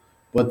favorable.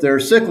 But they're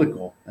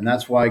cyclical, and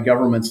that's why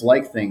governments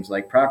like things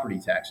like property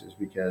taxes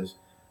because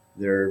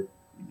they're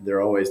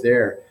always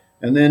there.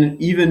 And then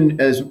even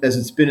as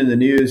it's been in the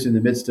news in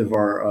the midst of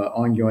our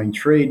ongoing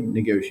trade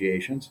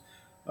negotiations,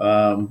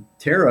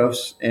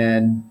 tariffs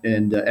and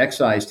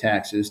excise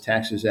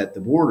taxes at the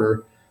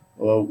border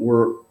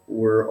were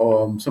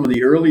some of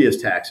the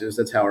earliest taxes.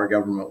 That's how our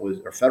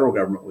federal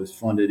government was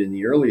funded in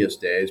the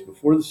earliest days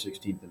before the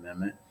 16th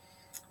Amendment,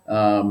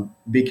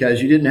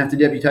 because you didn't have to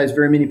deputize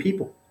very many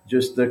people.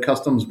 Just the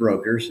customs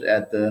brokers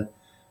at the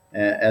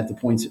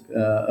points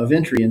of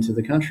entry into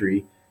the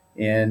country,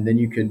 and then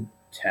you could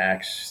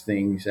tax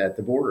things at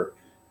the border.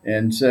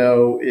 And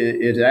so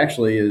it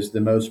actually is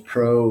the most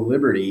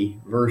pro-liberty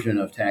version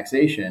of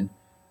taxation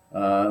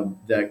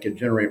that could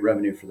generate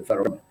revenue for the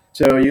federal government.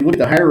 So you look at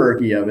the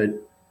hierarchy of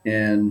it,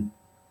 and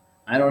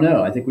I don't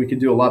know. I think we could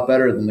do a lot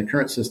better than the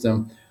current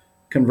system.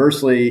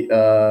 Conversely,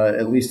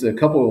 at least a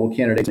couple of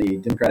candidates in the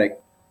Democratic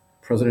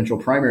presidential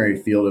primary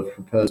field have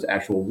proposed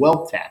actual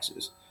wealth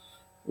taxes,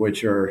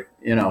 which are,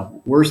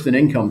 worse than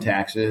income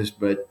taxes,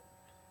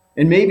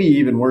 and maybe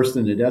even worse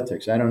than the death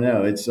tax. I don't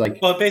know. It's like,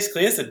 well, it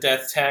basically is a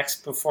death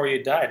tax before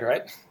you died,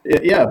 right?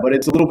 Yeah, but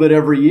it's a little bit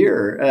every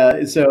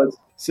year.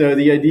 So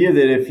the idea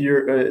that if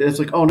you're, it's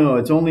like, oh no,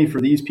 it's only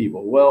for these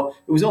people. Well,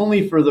 it was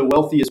only for the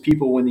wealthiest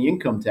people when the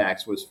income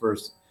tax was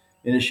first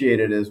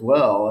initiated as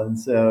well. And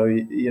so,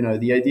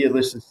 the idea,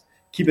 let's just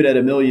keep it at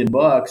 $1 million,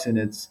 and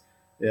it's,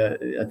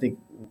 I think,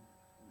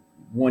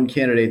 one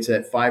candidate's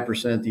at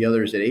 5%, the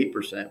other's at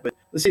 8%. But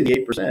let's say the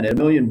 8% at $1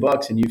 million,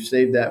 and you've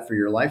saved that for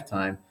your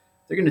lifetime.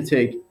 They're going to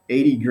take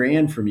 80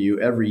 grand from you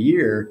every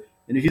year.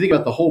 And if you think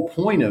about the whole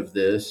point of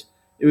this,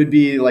 it would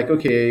be like,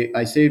 okay,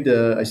 I saved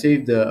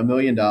 $1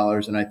 million,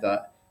 and I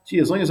thought, gee,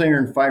 as long as I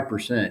earn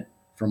 5%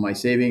 from my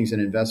savings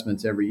and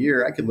investments every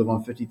year, I could live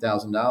on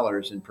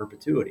 $50,000 in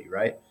perpetuity,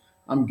 right?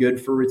 I'm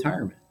good for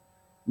retirement.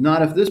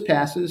 Not if this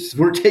passes.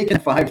 We're taking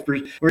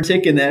 5%. We're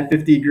taking that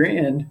 50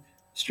 grand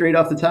straight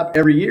off the top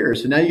every year.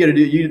 So now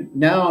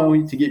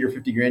to get your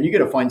 50 grand, you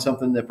got to find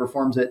something that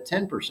performs at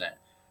 10%.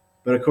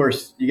 But of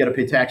course, you got to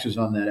pay taxes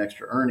on that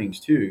extra earnings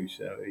too.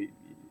 So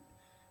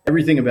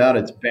everything about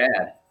it's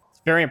bad.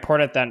 It's very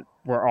important that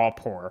we're all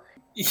poor.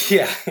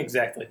 Yeah,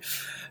 exactly.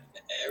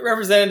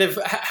 Representative,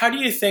 how do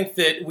you think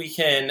that we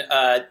can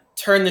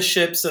turn the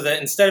ship so that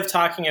instead of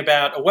talking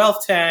about a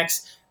wealth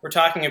tax, we're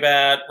talking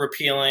about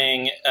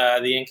repealing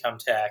the income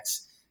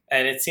tax?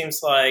 And it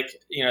seems like,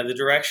 the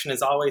direction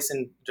is always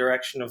in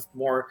direction of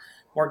more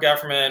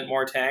government,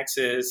 more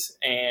taxes,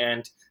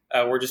 and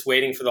we're just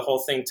waiting for the whole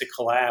thing to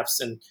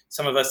collapse. And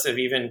some of us have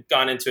even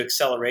gone into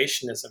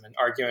accelerationism and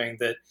arguing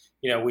that,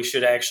 we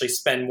should actually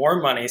spend more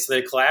money so that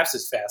it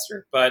collapses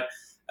faster. But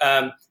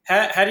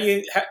how do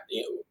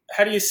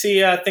you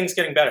see things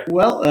getting better?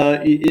 Well,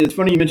 it's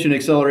funny you mentioned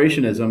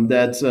accelerationism.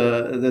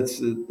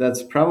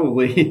 That's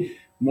probably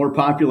more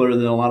popular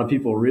than a lot of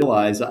people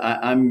realize.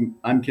 I'm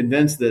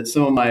convinced that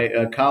some of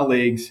my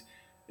colleagues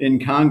in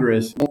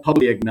Congress won't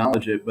publicly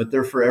acknowledge it, but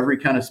they're for every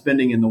kind of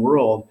spending in the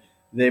world.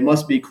 They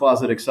must be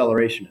closet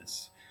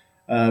accelerationists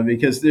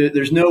because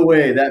there's no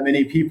way that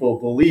many people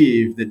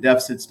believe that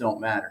deficits don't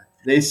matter.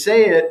 They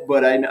say it,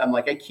 but I'm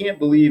like, I can't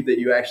believe that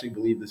you actually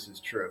believe this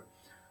is true.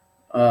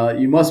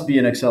 You must be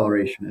an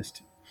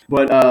accelerationist.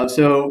 But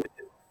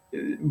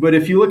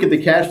if you look at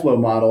the cash flow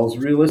models,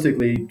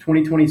 realistically,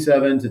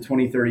 2027 to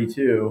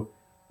 2032,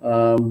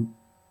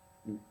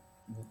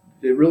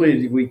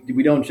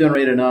 we don't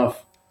generate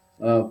enough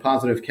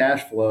positive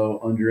cash flow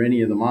under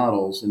any of the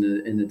models,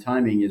 and the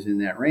timing is in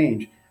that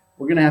range.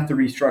 We're going to have to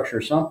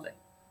restructure something,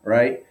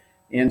 right?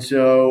 And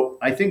so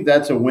I think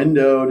that's a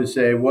window to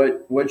say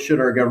what should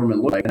our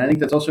government look like. And I think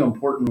that's also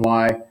important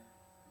why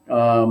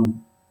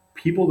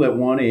people that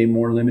want a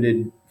more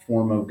limited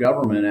form of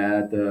government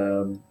at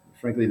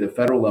frankly the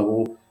federal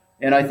level,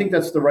 and I think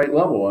that's the right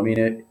level. I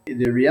mean,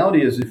 the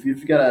reality is if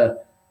you've got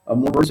a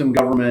more burdensome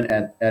government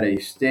at a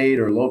state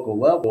or local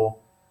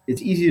level,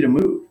 it's easy to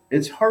move.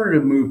 It's harder to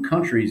move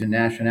countries and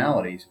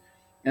nationalities.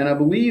 And I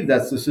believe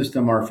that's the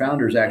system our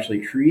founders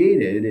actually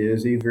created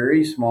is a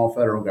very small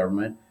federal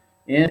government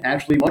and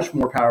actually much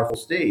more powerful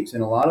states.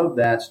 And a lot of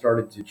that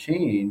started to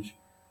change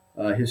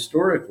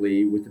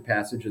historically with the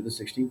passage of the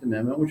 16th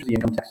Amendment, which is the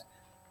income tax,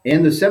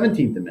 and the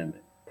 17th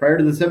Amendment. Prior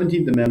to the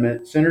 17th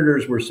Amendment,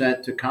 senators were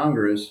sent to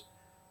Congress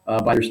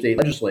by their state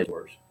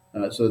legislators.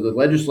 So the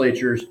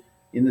legislatures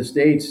in the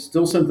states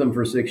still sent them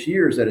for 6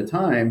 years at a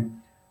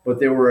time, but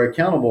they were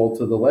accountable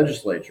to the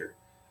legislature.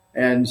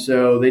 And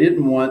so they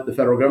didn't want the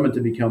federal government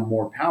to become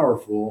more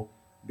powerful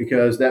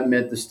because that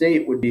meant the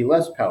state would be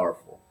less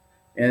powerful.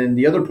 And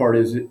the other part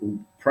is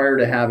prior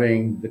to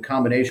having the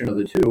combination of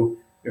the two,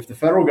 if the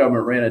federal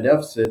government ran a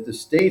deficit, the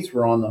states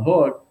were on the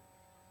hook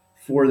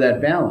for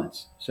that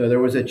balance. So there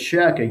was a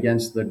check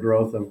against the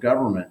growth of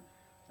government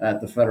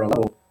at the federal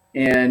level.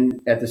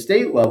 And at the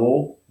state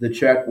level, the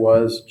check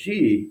was,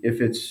 gee,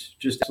 if it's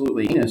just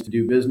absolutely heinous to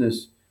do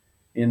business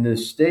in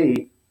this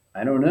state,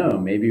 I don't know,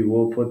 maybe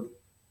we'll put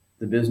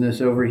the business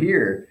over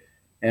here.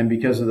 And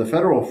because of the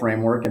federal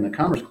framework and the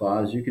Commerce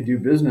Clause, you could do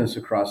business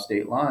across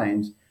state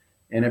lines.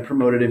 And it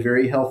promoted a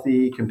very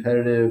healthy,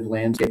 competitive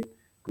landscape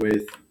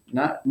with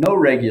no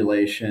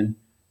regulation,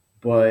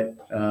 but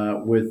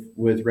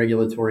with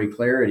regulatory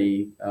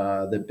clarity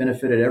that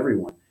benefited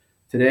everyone.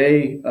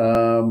 Today,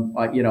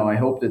 I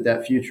hope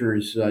that future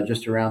is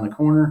just around the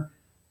corner.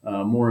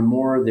 More and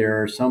more,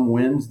 there are some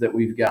wins that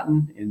we've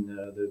gotten in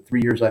the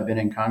 3 years I've been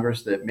in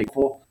Congress that make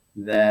full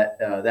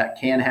that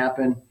can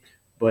happen,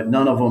 but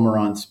none of them are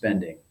on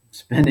spending.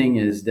 Spending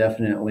is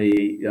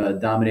definitely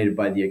dominated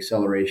by the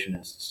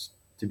accelerationists,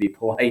 to be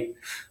polite.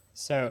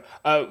 So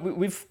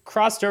we've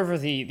crossed over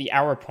the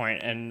hour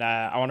point, and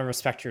I want to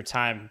respect your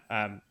time.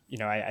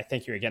 I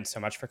thank you again so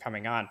much for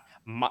coming on.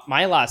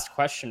 My last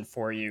question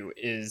for you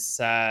is,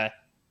 are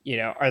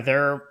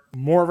there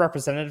more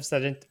representatives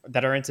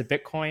that are into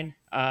Bitcoin?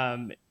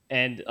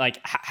 And like,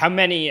 how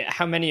many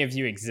of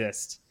you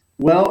exist?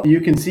 Well, you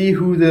can see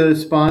who the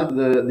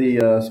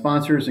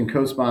sponsors and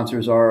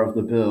co-sponsors are of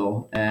the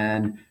bill,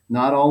 and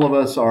not all of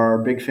us are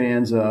big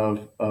fans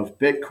of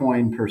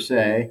Bitcoin per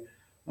se.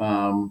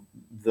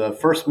 The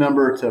first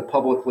member to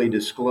publicly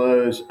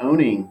disclose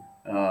owning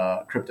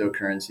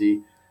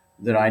cryptocurrency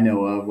that I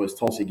know of was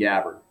Tulsi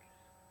Gabbard.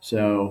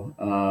 So,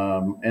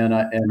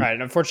 right.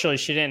 Unfortunately,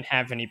 she didn't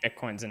have any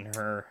Bitcoins in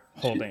her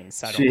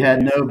holdings. She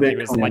had no Bitcoin. It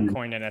was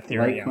Litecoin and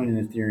Ethereum. Litecoin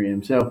and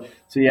Ethereum. So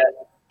yeah.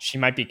 She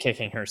might be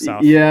kicking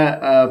herself.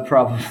 Yeah,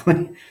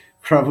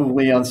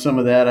 probably on some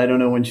of that. I don't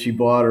know when she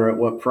bought or at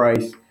what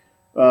price.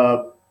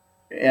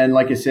 And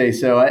like I say,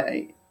 so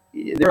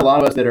there are a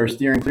lot of us that are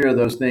steering clear of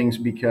those things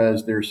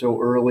because they're so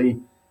early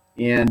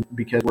and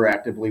because we're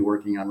actively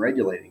working on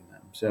regulating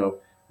them. So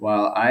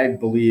while I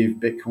believe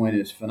Bitcoin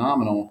is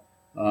phenomenal,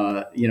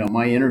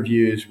 my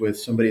interviews with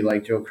somebody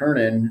like Joe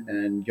Kernan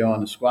and go on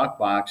the Squawk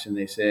Box and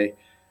they say,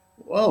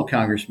 well,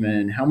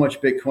 Congressman, how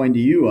much Bitcoin do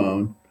you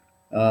own?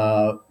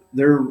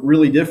 They're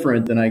really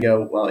different than I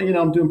go, well,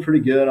 I'm doing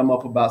pretty good. I'm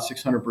up about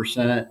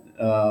 600%,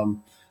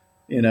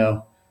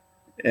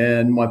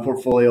 and my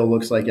portfolio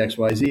looks like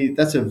XYZ.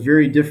 That's a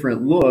very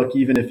different look,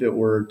 even if it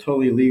were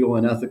totally legal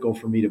and ethical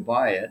for me to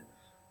buy it,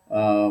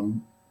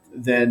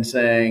 than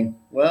saying,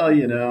 well,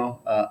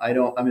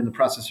 I'm in the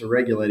process of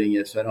regulating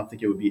it, so I don't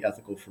think it would be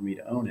ethical for me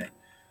to own it.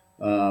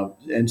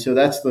 And so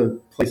that's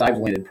the place I've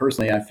landed.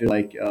 Personally, I feel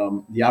like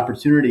the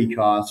opportunity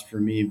cost for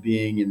me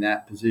being in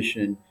that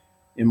position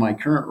in my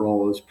current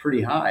role is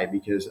pretty high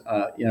because,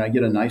 I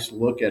get a nice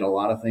look at a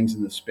lot of things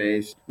in the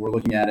space. We're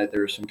looking at it.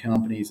 There are some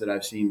companies that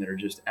I've seen that are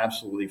just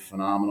absolutely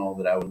phenomenal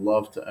that I would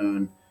love to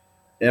own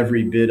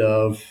every bit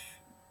of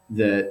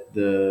that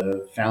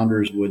the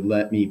founders would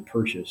let me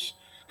purchase.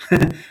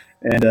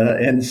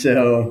 And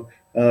so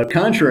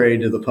contrary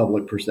to the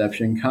public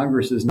perception,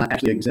 Congress is not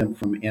actually exempt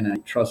from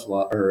antitrust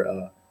law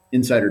or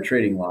insider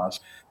trading laws.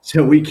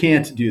 So we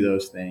can't do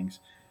those things.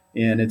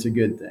 And it's a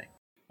good thing.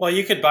 Well,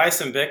 you could buy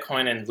some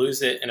Bitcoin and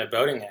lose it in a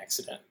boating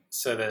accident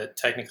so that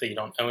technically you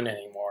don't own it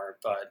anymore.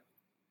 But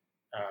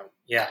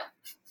yeah.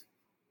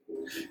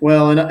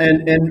 Well,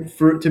 and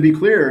to be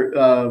clear,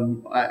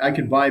 I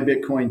could buy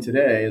Bitcoin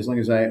today as long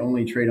as I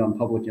only trade on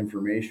public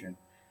information.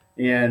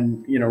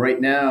 And,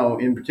 right now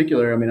in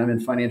particular, I'm in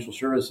financial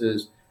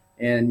services,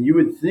 and you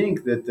would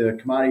think that the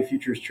Commodity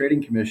Futures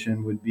Trading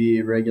Commission would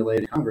be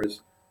regulated in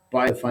Congress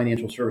by the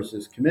Financial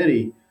Services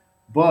Committee,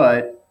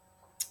 but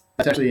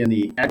that's actually in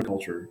the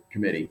Agriculture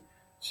Committee.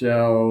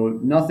 So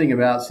nothing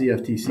about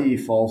CFTC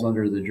falls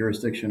under the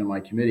jurisdiction of my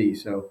committee.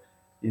 So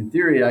in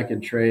theory, I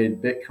could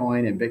trade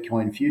Bitcoin and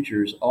Bitcoin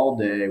futures all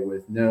day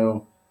with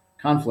no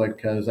conflict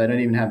because I don't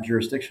even have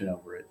jurisdiction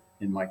over it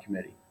in my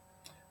committee.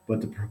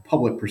 But the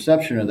public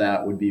perception of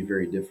that would be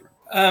very different.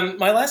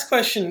 My last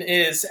question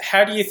is,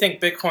 how do you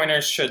think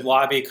Bitcoiners should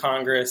lobby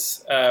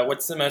Congress?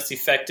 What's the most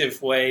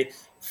effective way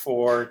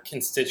for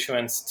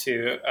constituents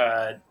to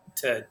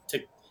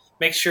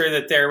make sure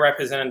that their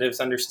representatives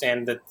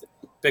understand that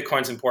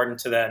Bitcoin's important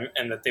to them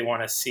and that they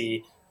want to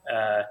see,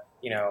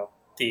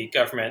 the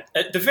government,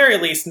 at the very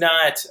least,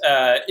 not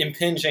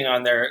impinging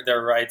on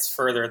their rights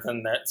further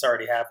than that's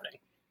already happening?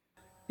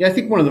 Yeah, I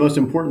think one of the most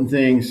important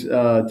things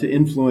to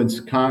influence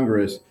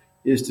Congress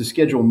is to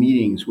schedule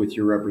meetings with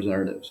your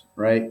representatives,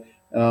 right?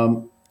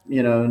 Not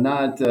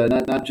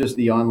just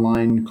the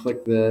online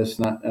click this,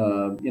 not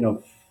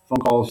phone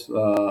calls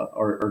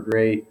are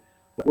great,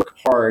 but work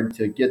hard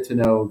to get to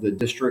know the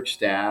district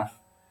staff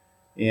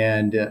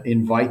and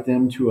invite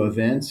them to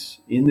events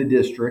in the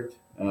district,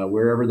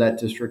 wherever that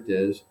district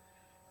is,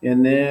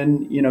 and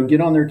then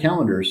get on their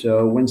calendar.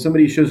 So when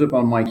somebody shows up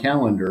on my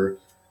calendar,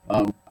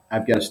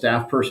 I've got a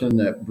staff person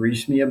that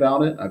briefs me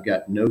about it. I've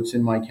got notes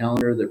in my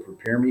calendar that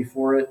prepare me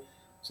for it.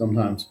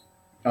 Sometimes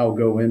I'll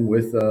go in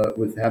with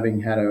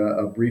having had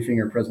a briefing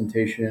or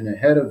presentation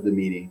ahead of the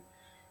meeting,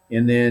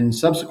 and then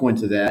subsequent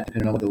to that,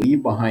 depending on what the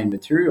leave behind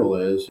material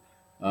is,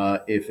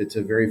 if it's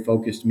a very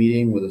focused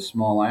meeting with a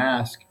small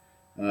ask,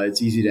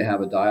 it's easy to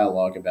have a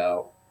dialogue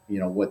about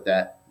what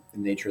that the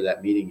nature of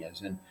that meeting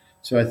is. And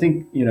so I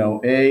think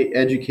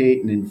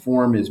educate and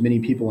inform as many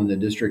people in the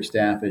district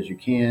staff as you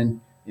can.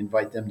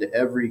 Invite them to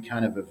every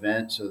kind of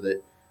event so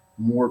that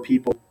more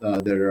people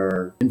that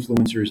are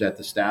influencers at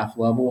the staff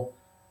level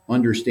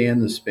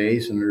understand the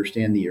space and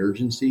understand the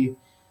urgency,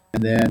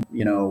 and then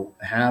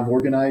have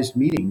organized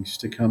meetings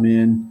to come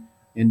in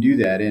and do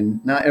that.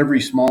 And not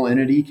every small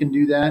entity can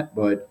do that,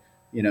 but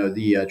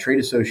the trade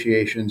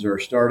associations are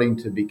starting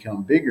to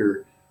become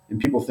bigger, and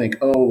people think,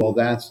 oh well,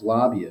 that's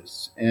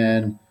lobbyists.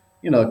 And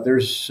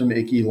there's some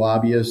icky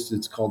lobbyists.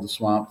 It's called the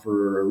swamp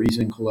for a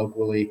reason,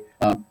 colloquially.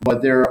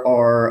 But there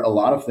are a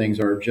lot of things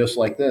are just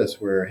like this,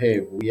 where,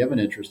 hey, we have an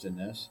interest in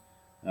this.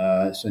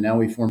 So now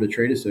we formed a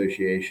trade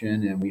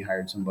association and we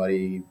hired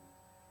somebody.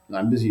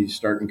 I'm busy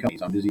starting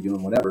companies. I'm busy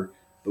doing whatever,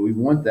 but we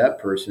want that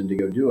person to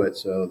go do it.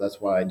 So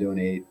that's why I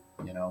donate,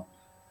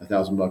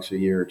 $1,000 a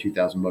year or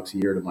 $2,000 a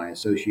year to my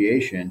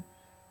association,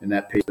 and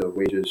that pays the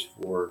wages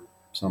for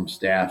some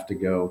staff to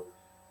go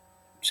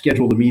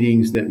schedule the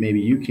meetings that maybe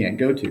you can't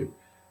go to.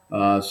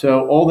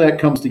 So all that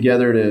comes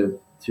together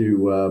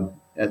to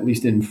at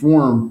least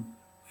inform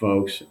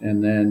folks,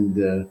 and then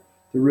the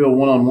real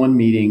one-on-one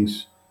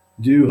meetings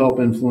do help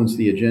influence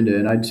the agenda.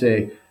 And I'd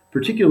say,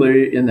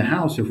 particularly in the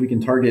House, if we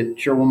can target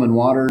Chairwoman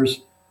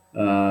Waters,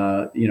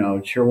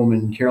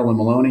 Chairwoman Carolyn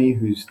Maloney,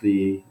 who's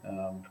the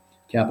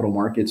Capital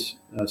Markets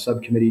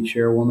Subcommittee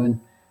Chairwoman,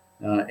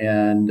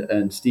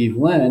 and Steve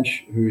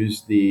Lynch,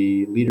 who's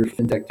the leader of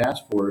FinTech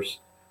Task Force.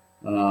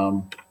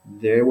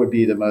 They would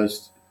be the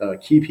most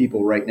key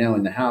people right now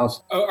in the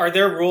House. Are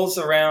there rules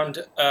around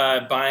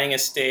buying a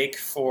steak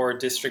for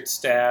district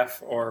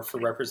staff or for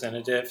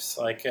representatives?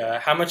 Like,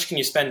 how much can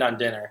you spend on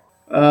dinner?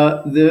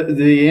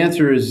 The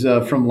answer is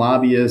from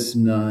lobbyists,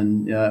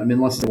 none,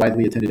 unless it's a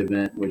widely attended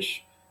event,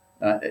 which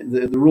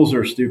the rules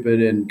are stupid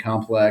and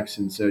complex.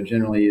 And so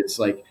generally it's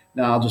like,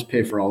 no, I'll just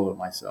pay for all of it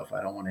myself.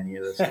 I don't want any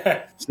of this.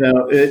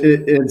 So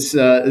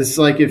it's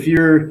like if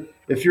you're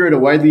at a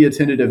widely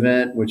attended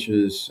event, which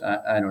is,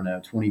 I don't know,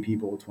 20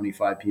 people,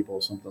 25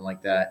 people, something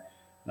like that,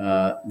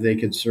 they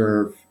could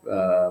serve,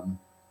 for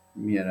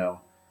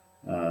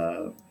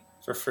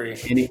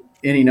free,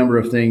 any number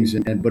of things.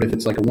 But if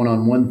it's like a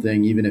one-on-one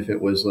thing, even if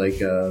it was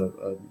like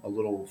a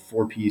little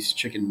 4-piece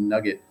chicken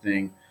nugget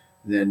thing,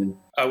 then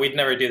we'd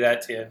never do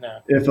that to you. No.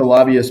 If a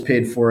lobbyist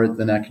paid for it,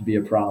 then that could be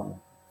a problem.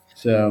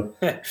 So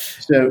yeah.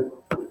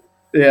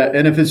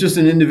 And if it's just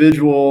an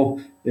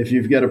individual, if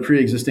you've got a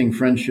pre-existing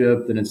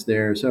friendship, then it's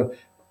there. So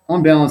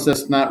on balance,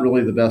 that's not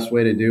really the best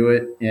way to do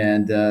it.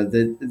 And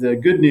the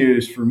good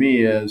news for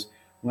me is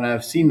when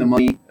I've seen the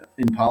money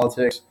in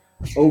politics,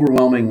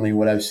 overwhelmingly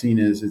what I've seen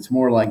is it's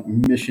more like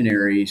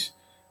missionaries.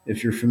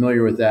 If you're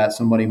familiar with that,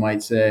 somebody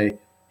might say,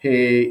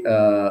 hey,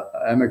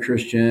 I'm a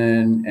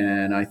Christian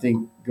and I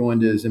think going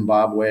to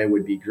Zimbabwe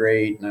would be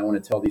great. And I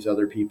want to tell these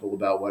other people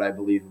about what I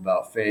believe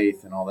about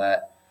faith and all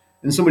that.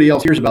 And somebody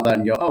else hears about that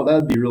and go, oh,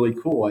 that'd be really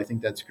cool. I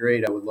think that's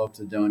great. I would love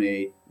to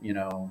donate,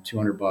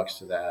 $200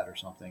 to that or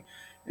something.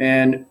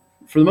 And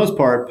for the most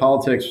part,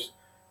 politics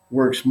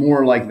works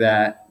more like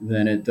that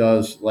than it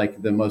does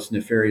like the most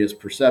nefarious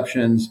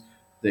perceptions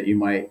that you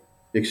might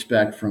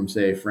expect from,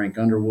 say, Frank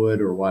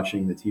Underwood or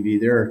watching the TV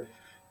there,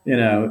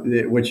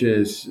 which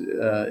is,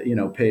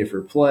 pay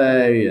for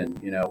play. And,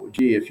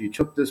 gee, if you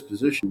took this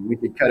position, we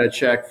could cut a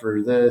check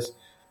for this.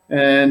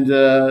 And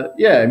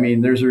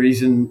there's a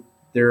reason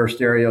there are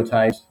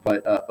stereotypes,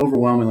 but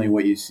overwhelmingly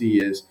what you see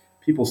is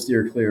people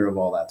steer clear of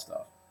all that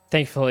stuff.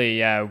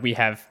 Thankfully, we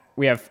have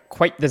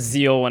quite the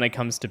zeal when it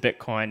comes to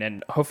Bitcoin,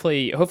 and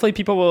hopefully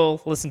people will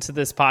listen to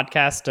this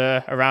podcast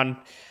around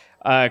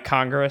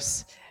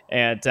Congress.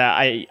 And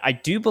I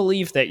do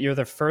believe that you're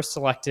the first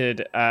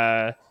elected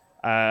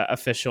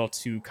official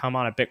to come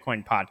on a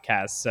Bitcoin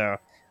podcast. So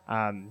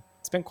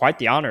it's been quite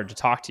the honor to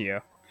talk to you.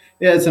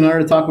 Yeah, it's an honor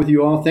to talk with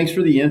you all. Thanks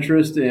for the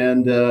interest.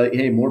 And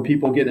hey, more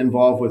people getting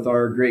involved with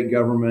our great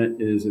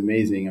government is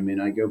amazing. I mean,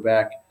 I go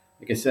back,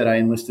 like I said, I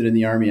enlisted in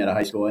the Army out of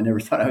high school. I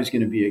never thought I was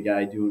going to be a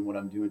guy doing what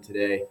I'm doing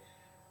today.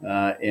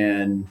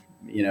 And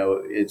you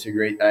know, it's a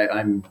great.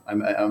 I'm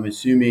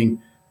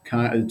assuming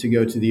to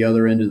go to the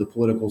other end of the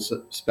political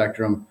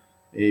spectrum.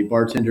 A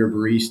bartender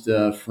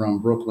barista from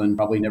Brooklyn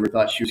probably never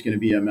thought she was going to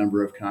be a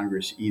member of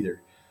Congress either.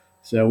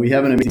 So we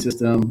have an amazing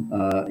system.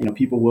 You know,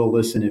 people will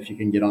listen if you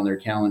can get on their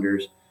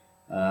calendars.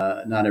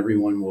 Not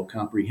everyone will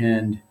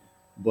comprehend,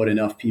 but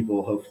enough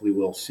people hopefully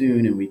will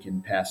soon, and we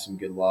can pass some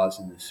good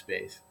laws in this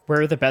space. Where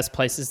are the best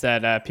places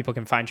that people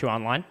can find you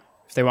online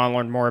if they want to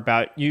learn more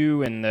about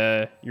you and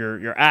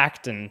your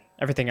act and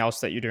everything else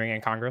that you're doing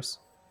in Congress?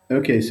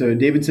 Okay, so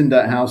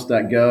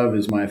davidson.house.gov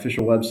is my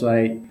official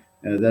website.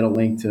 That'll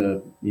link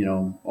to, you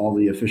know, all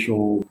the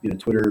official, you know,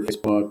 Twitter,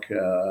 Facebook,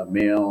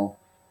 mail,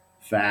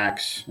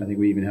 fax. I think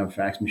we even have a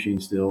fax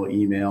machine still,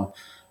 email,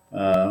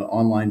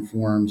 online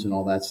forums and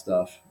all that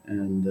stuff.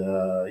 And,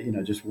 you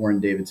know, just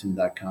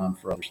warrendavidson.com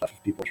for other stuff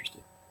if people are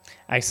interested.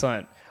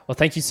 Excellent. Well,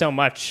 thank you so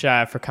much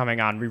for coming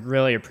on. We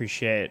really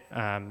appreciate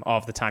all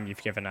of the time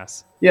you've given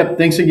us. Yep.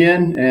 Thanks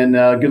again. And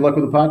good luck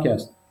with the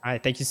podcast. All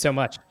right. Thank you so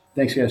much.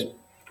 Thanks, guys.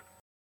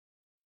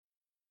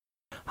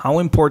 How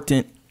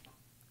important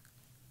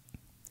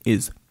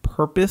is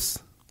purpose,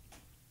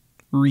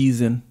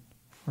 reason,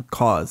 or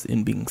cause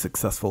in being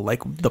successful?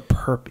 Like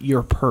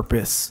your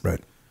purpose.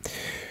 Right.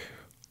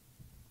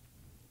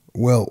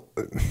 Well,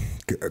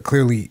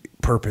 clearly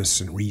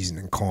purpose and reason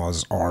and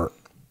cause are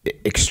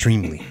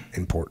extremely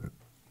important.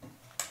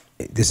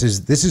 This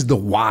is the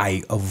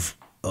why of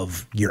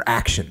your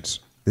actions.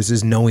 This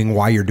is knowing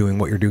why you're doing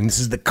what you're doing. This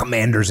is the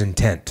commander's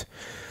intent.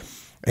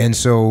 And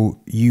so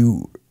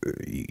you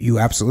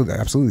absolutely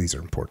these are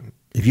important.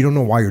 If you don't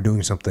know why you're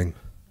doing something,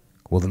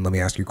 well, then let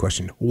me ask you a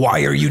question.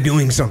 Why are you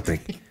doing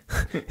something?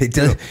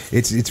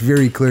 It's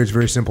very clear. It's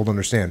very simple to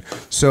understand.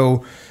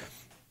 So,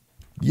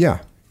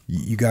 yeah,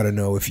 you got to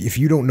know. If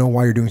you don't know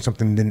why you're doing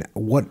something, then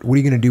what are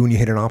you going to do when you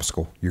hit an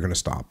obstacle? You're going to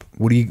stop.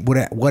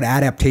 What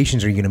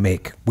adaptations are you going to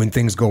make when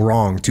things go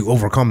wrong to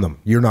overcome them?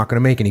 You're not going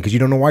to make any because you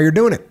don't know why you're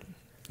doing it.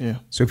 Yeah.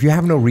 So if you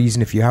have no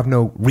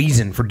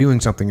reason for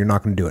doing something, you're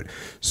not going to do it.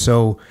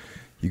 So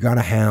you got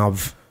to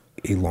have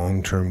a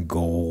long-term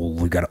goal.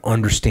 We got to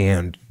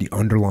understand the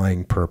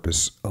underlying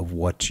purpose of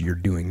what you're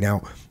doing.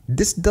 Now,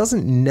 this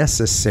doesn't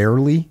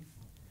necessarily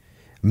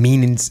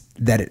mean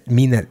that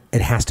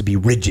it has to be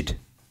rigid,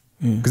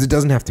 because it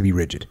doesn't have to be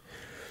rigid.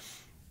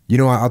 You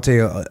know, I'll tell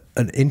you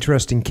an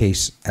interesting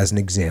case as an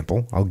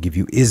example. I'll give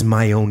you is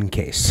my own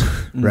case,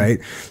 right?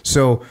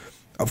 So,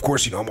 of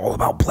course, you know, I'm all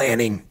about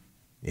planning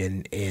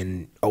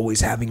and always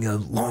having a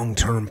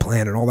long-term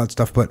plan and all that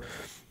stuff. But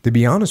to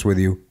be honest with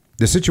you,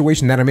 the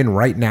situation that I'm in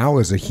right now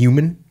as a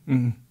human,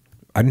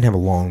 I didn't have a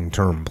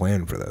long-term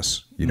plan for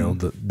this. You know,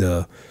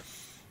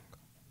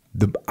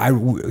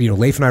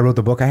 Leif and I wrote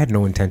the book. I had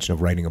no intention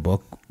of writing a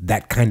book.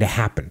 That kind of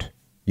happened,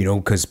 you know,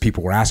 because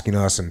people were asking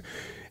us,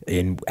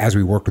 and as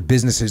we worked with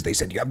businesses, they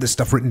said, you have this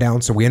stuff written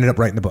down. So we ended up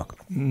writing the book.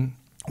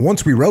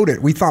 Once we wrote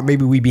it, we thought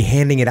maybe we'd be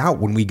handing it out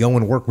when we go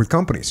and work with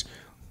companies.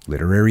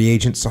 Literary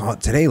agents saw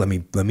it today. Let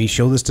me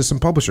show this to some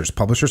publishers.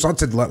 Publishers saw it,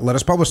 said, let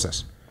us publish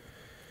this.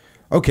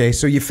 Okay,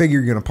 so you figure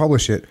you're going to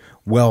publish it.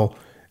 Well,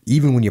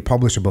 even when you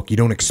publish a book, you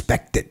don't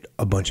expect that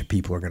a bunch of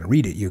people are going to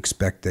read it. You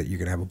expect that you're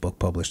going to have a book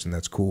published, and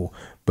that's cool.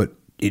 But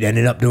it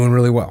ended up doing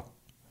really well.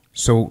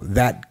 So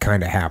that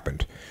kind of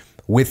happened.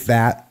 With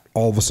that,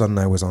 all of a sudden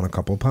I was on a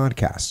couple of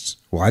podcasts.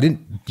 Well, I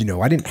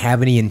didn't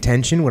have any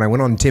intention. When I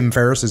went on Tim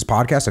Ferriss's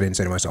podcast, I didn't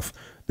say to myself,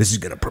 this is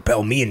going to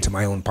propel me into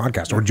my own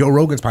podcast. Or Joe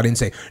Rogan's podcast, I didn't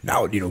say,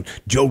 now, you know,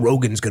 Joe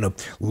Rogan's going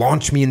to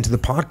launch me into the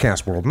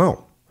podcast world.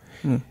 No.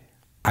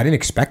 I didn't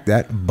expect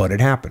that, but it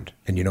happened.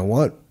 And you know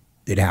what?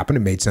 It happened.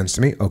 It made sense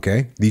to me.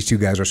 Okay, these two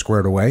guys are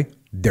squared away.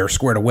 They're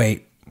squared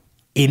away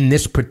in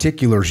this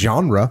particular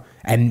genre,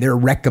 and they're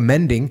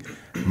recommending.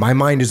 My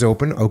mind is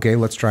open. Okay,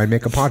 let's try and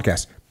make a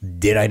podcast.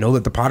 Did I know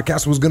that the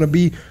podcast was going to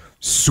be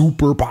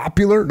super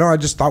popular? No, I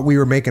just thought we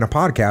were making a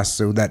podcast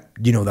so that,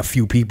 you know, the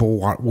few people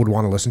would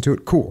want to listen to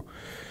it. Cool.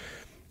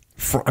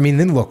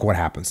 Then look what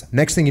happens.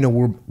 Next thing you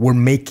know, we're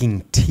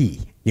making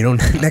tea. You know,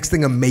 next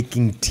thing I'm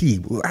making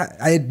tea.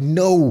 I had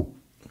no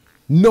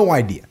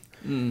idea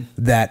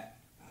that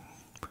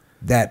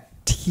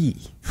tea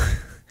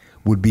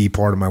would be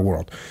part of my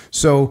world.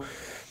 So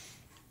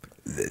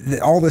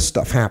all this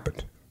stuff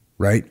happened,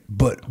 right?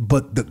 But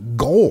the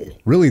goal,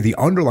 really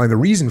the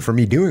reason for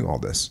me doing all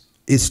this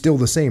is still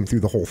the same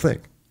through the whole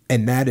thing.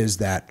 And that is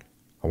that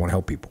I want to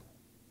help people.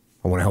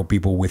 I want to help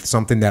people with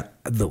something that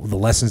the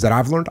lessons that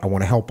I've learned, I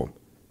want to help them.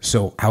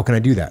 So how can I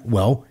do that?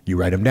 Well, you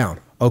write them down.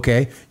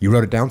 Okay, you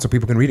wrote it down so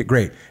people can read it.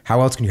 Great. How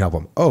else can you help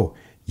them? Oh,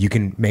 you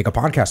can make a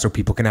podcast so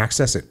people can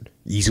access it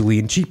easily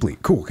and cheaply.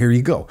 Cool. Here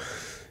you go.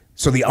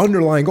 So the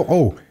underlying goal,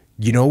 oh,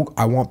 you know,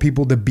 I want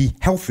people to be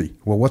healthy.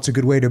 Well, what's a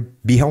good way to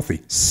be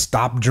healthy?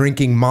 Stop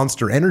drinking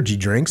Monster energy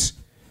drinks.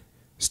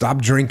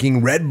 Stop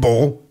drinking Red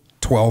Bull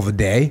 12 a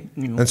day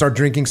and start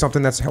drinking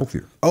something that's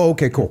healthier. Oh,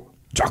 okay, cool.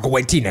 chocolate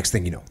white tea. Next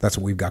thing you know, that's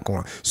what we've got going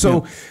on.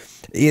 So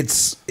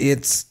it's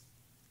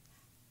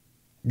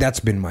that's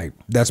been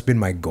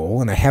my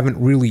goal, and I haven't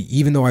really,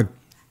 even though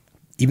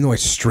I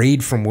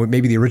strayed from what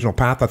maybe the original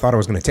path I thought I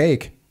was going to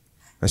take,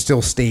 I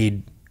still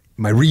stayed.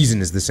 My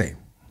reason is the same,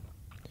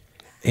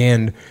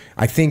 and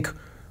I think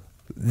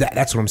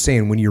that's what I'm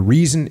saying. When your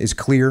reason is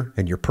clear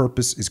and your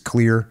purpose is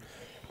clear,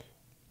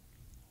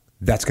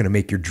 that's going to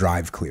make your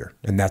drive clear,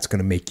 and that's going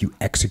to make you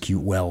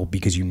execute well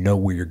because you know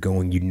where you're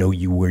going, you know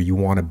where you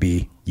want to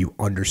be, you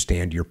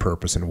understand your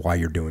purpose and why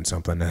you're doing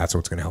something, and that's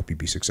what's going to help you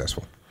be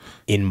successful,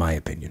 in my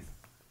opinion.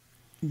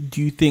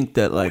 Do you think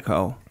that like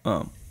how,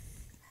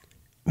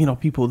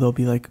 people, they'll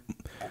be like,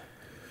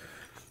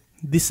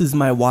 this is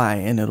my why,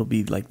 and it'll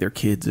be like their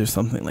kids or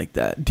something like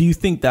that. Do you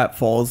think that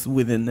falls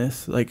within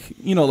this? Like,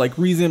 like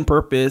reason,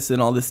 purpose, and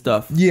all this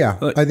stuff? Yeah,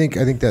 I think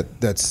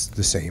that's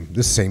the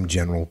same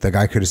general. The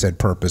guy could have said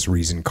purpose,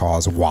 reason,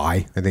 cause,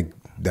 why. I think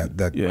that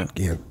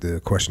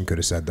the question could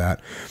have said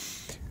that.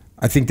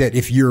 I think that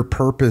if your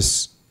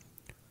purpose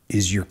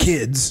is your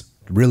kids,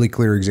 really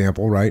clear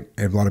example, right?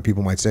 And a lot of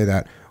people might say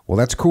that, well,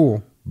 that's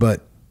cool,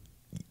 but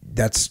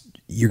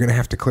you're going to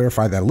have to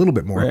clarify that a little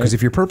bit more, because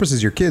if your purpose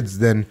is your kids,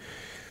 then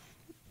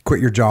quit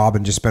your job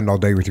and just spend all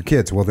day with your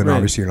kids. Well, then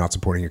obviously you're not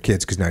supporting your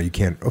kids because now you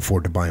can't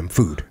afford to buy them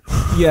food.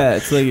 Yeah,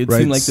 it's like it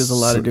seems like there's a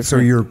lot of different. So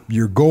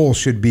your goal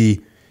should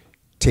be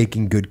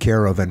taking good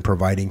care of and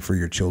providing for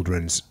your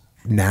children's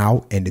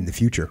now and in the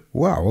future.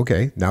 Wow,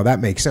 okay, now that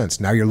makes sense.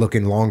 Now you're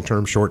looking long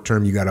term, short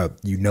term. You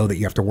know that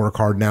you have to work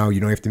hard now.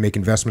 You don't have to make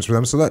investments for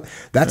them. So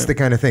that's the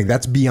kind of thing.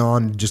 That's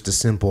beyond just a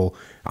simple,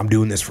 I'm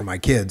doing this for my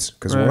kids.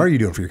 Because what are you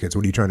doing for your kids?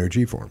 What are you trying to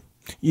achieve for them?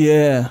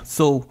 Yeah.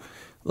 So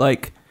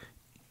like,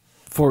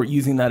 for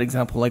using that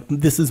example, like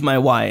this is my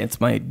why,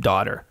 it's my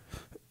daughter.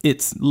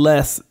 It's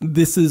less,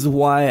 this is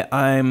why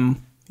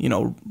I'm,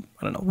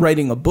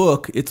 writing a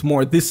book. It's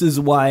more, this is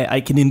why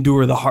I can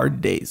endure the hard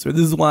days, or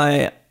this is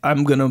why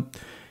I'm going to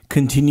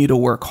continue to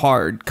work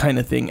hard kind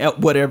of thing at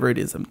whatever it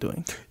is I'm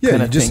doing.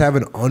 Yeah, you just have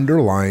an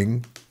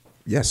underlying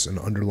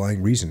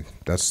reason.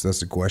 That's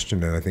the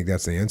question, and I think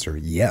that's the answer.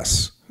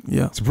 Yes.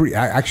 Yeah. It's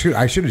I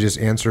should have just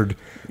answered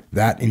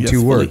that in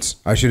two words.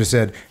 I should have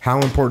said, how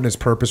important is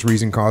purpose,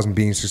 reason, cause, and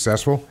being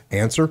successful?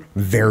 Answer,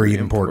 very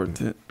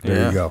important.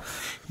 There you go.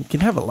 You can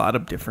have a lot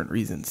of different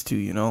reasons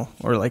too,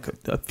 or like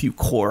a few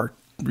core,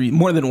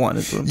 more than one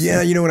is what I'm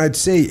saying. And I'd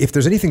say if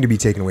there's anything to be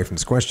taken away from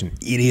this question,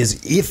 it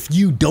is if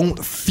you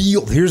don't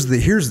feel,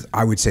 here's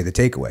I would say the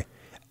takeaway.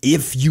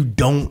 If you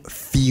don't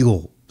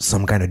feel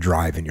some kind of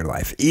drive in your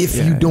life, if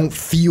you don't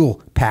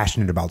feel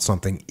passionate about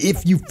something,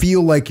 if you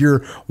feel like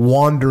you're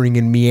wandering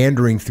and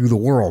meandering through the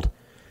world,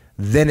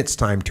 then it's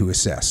time to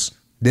assess.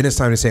 Then it's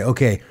time to say,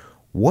 okay,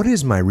 what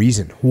is my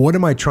reason? What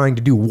am I trying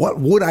to do? What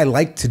would I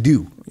like to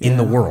do in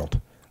the world?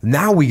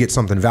 Now we get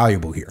something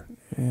valuable here.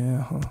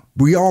 Yeah.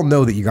 We all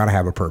know that you got to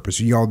have a purpose.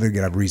 You all got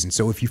to have a reason.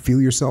 So if you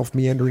feel yourself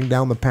meandering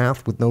down the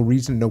path with no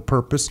reason, no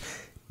purpose,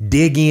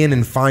 dig in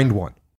and find one.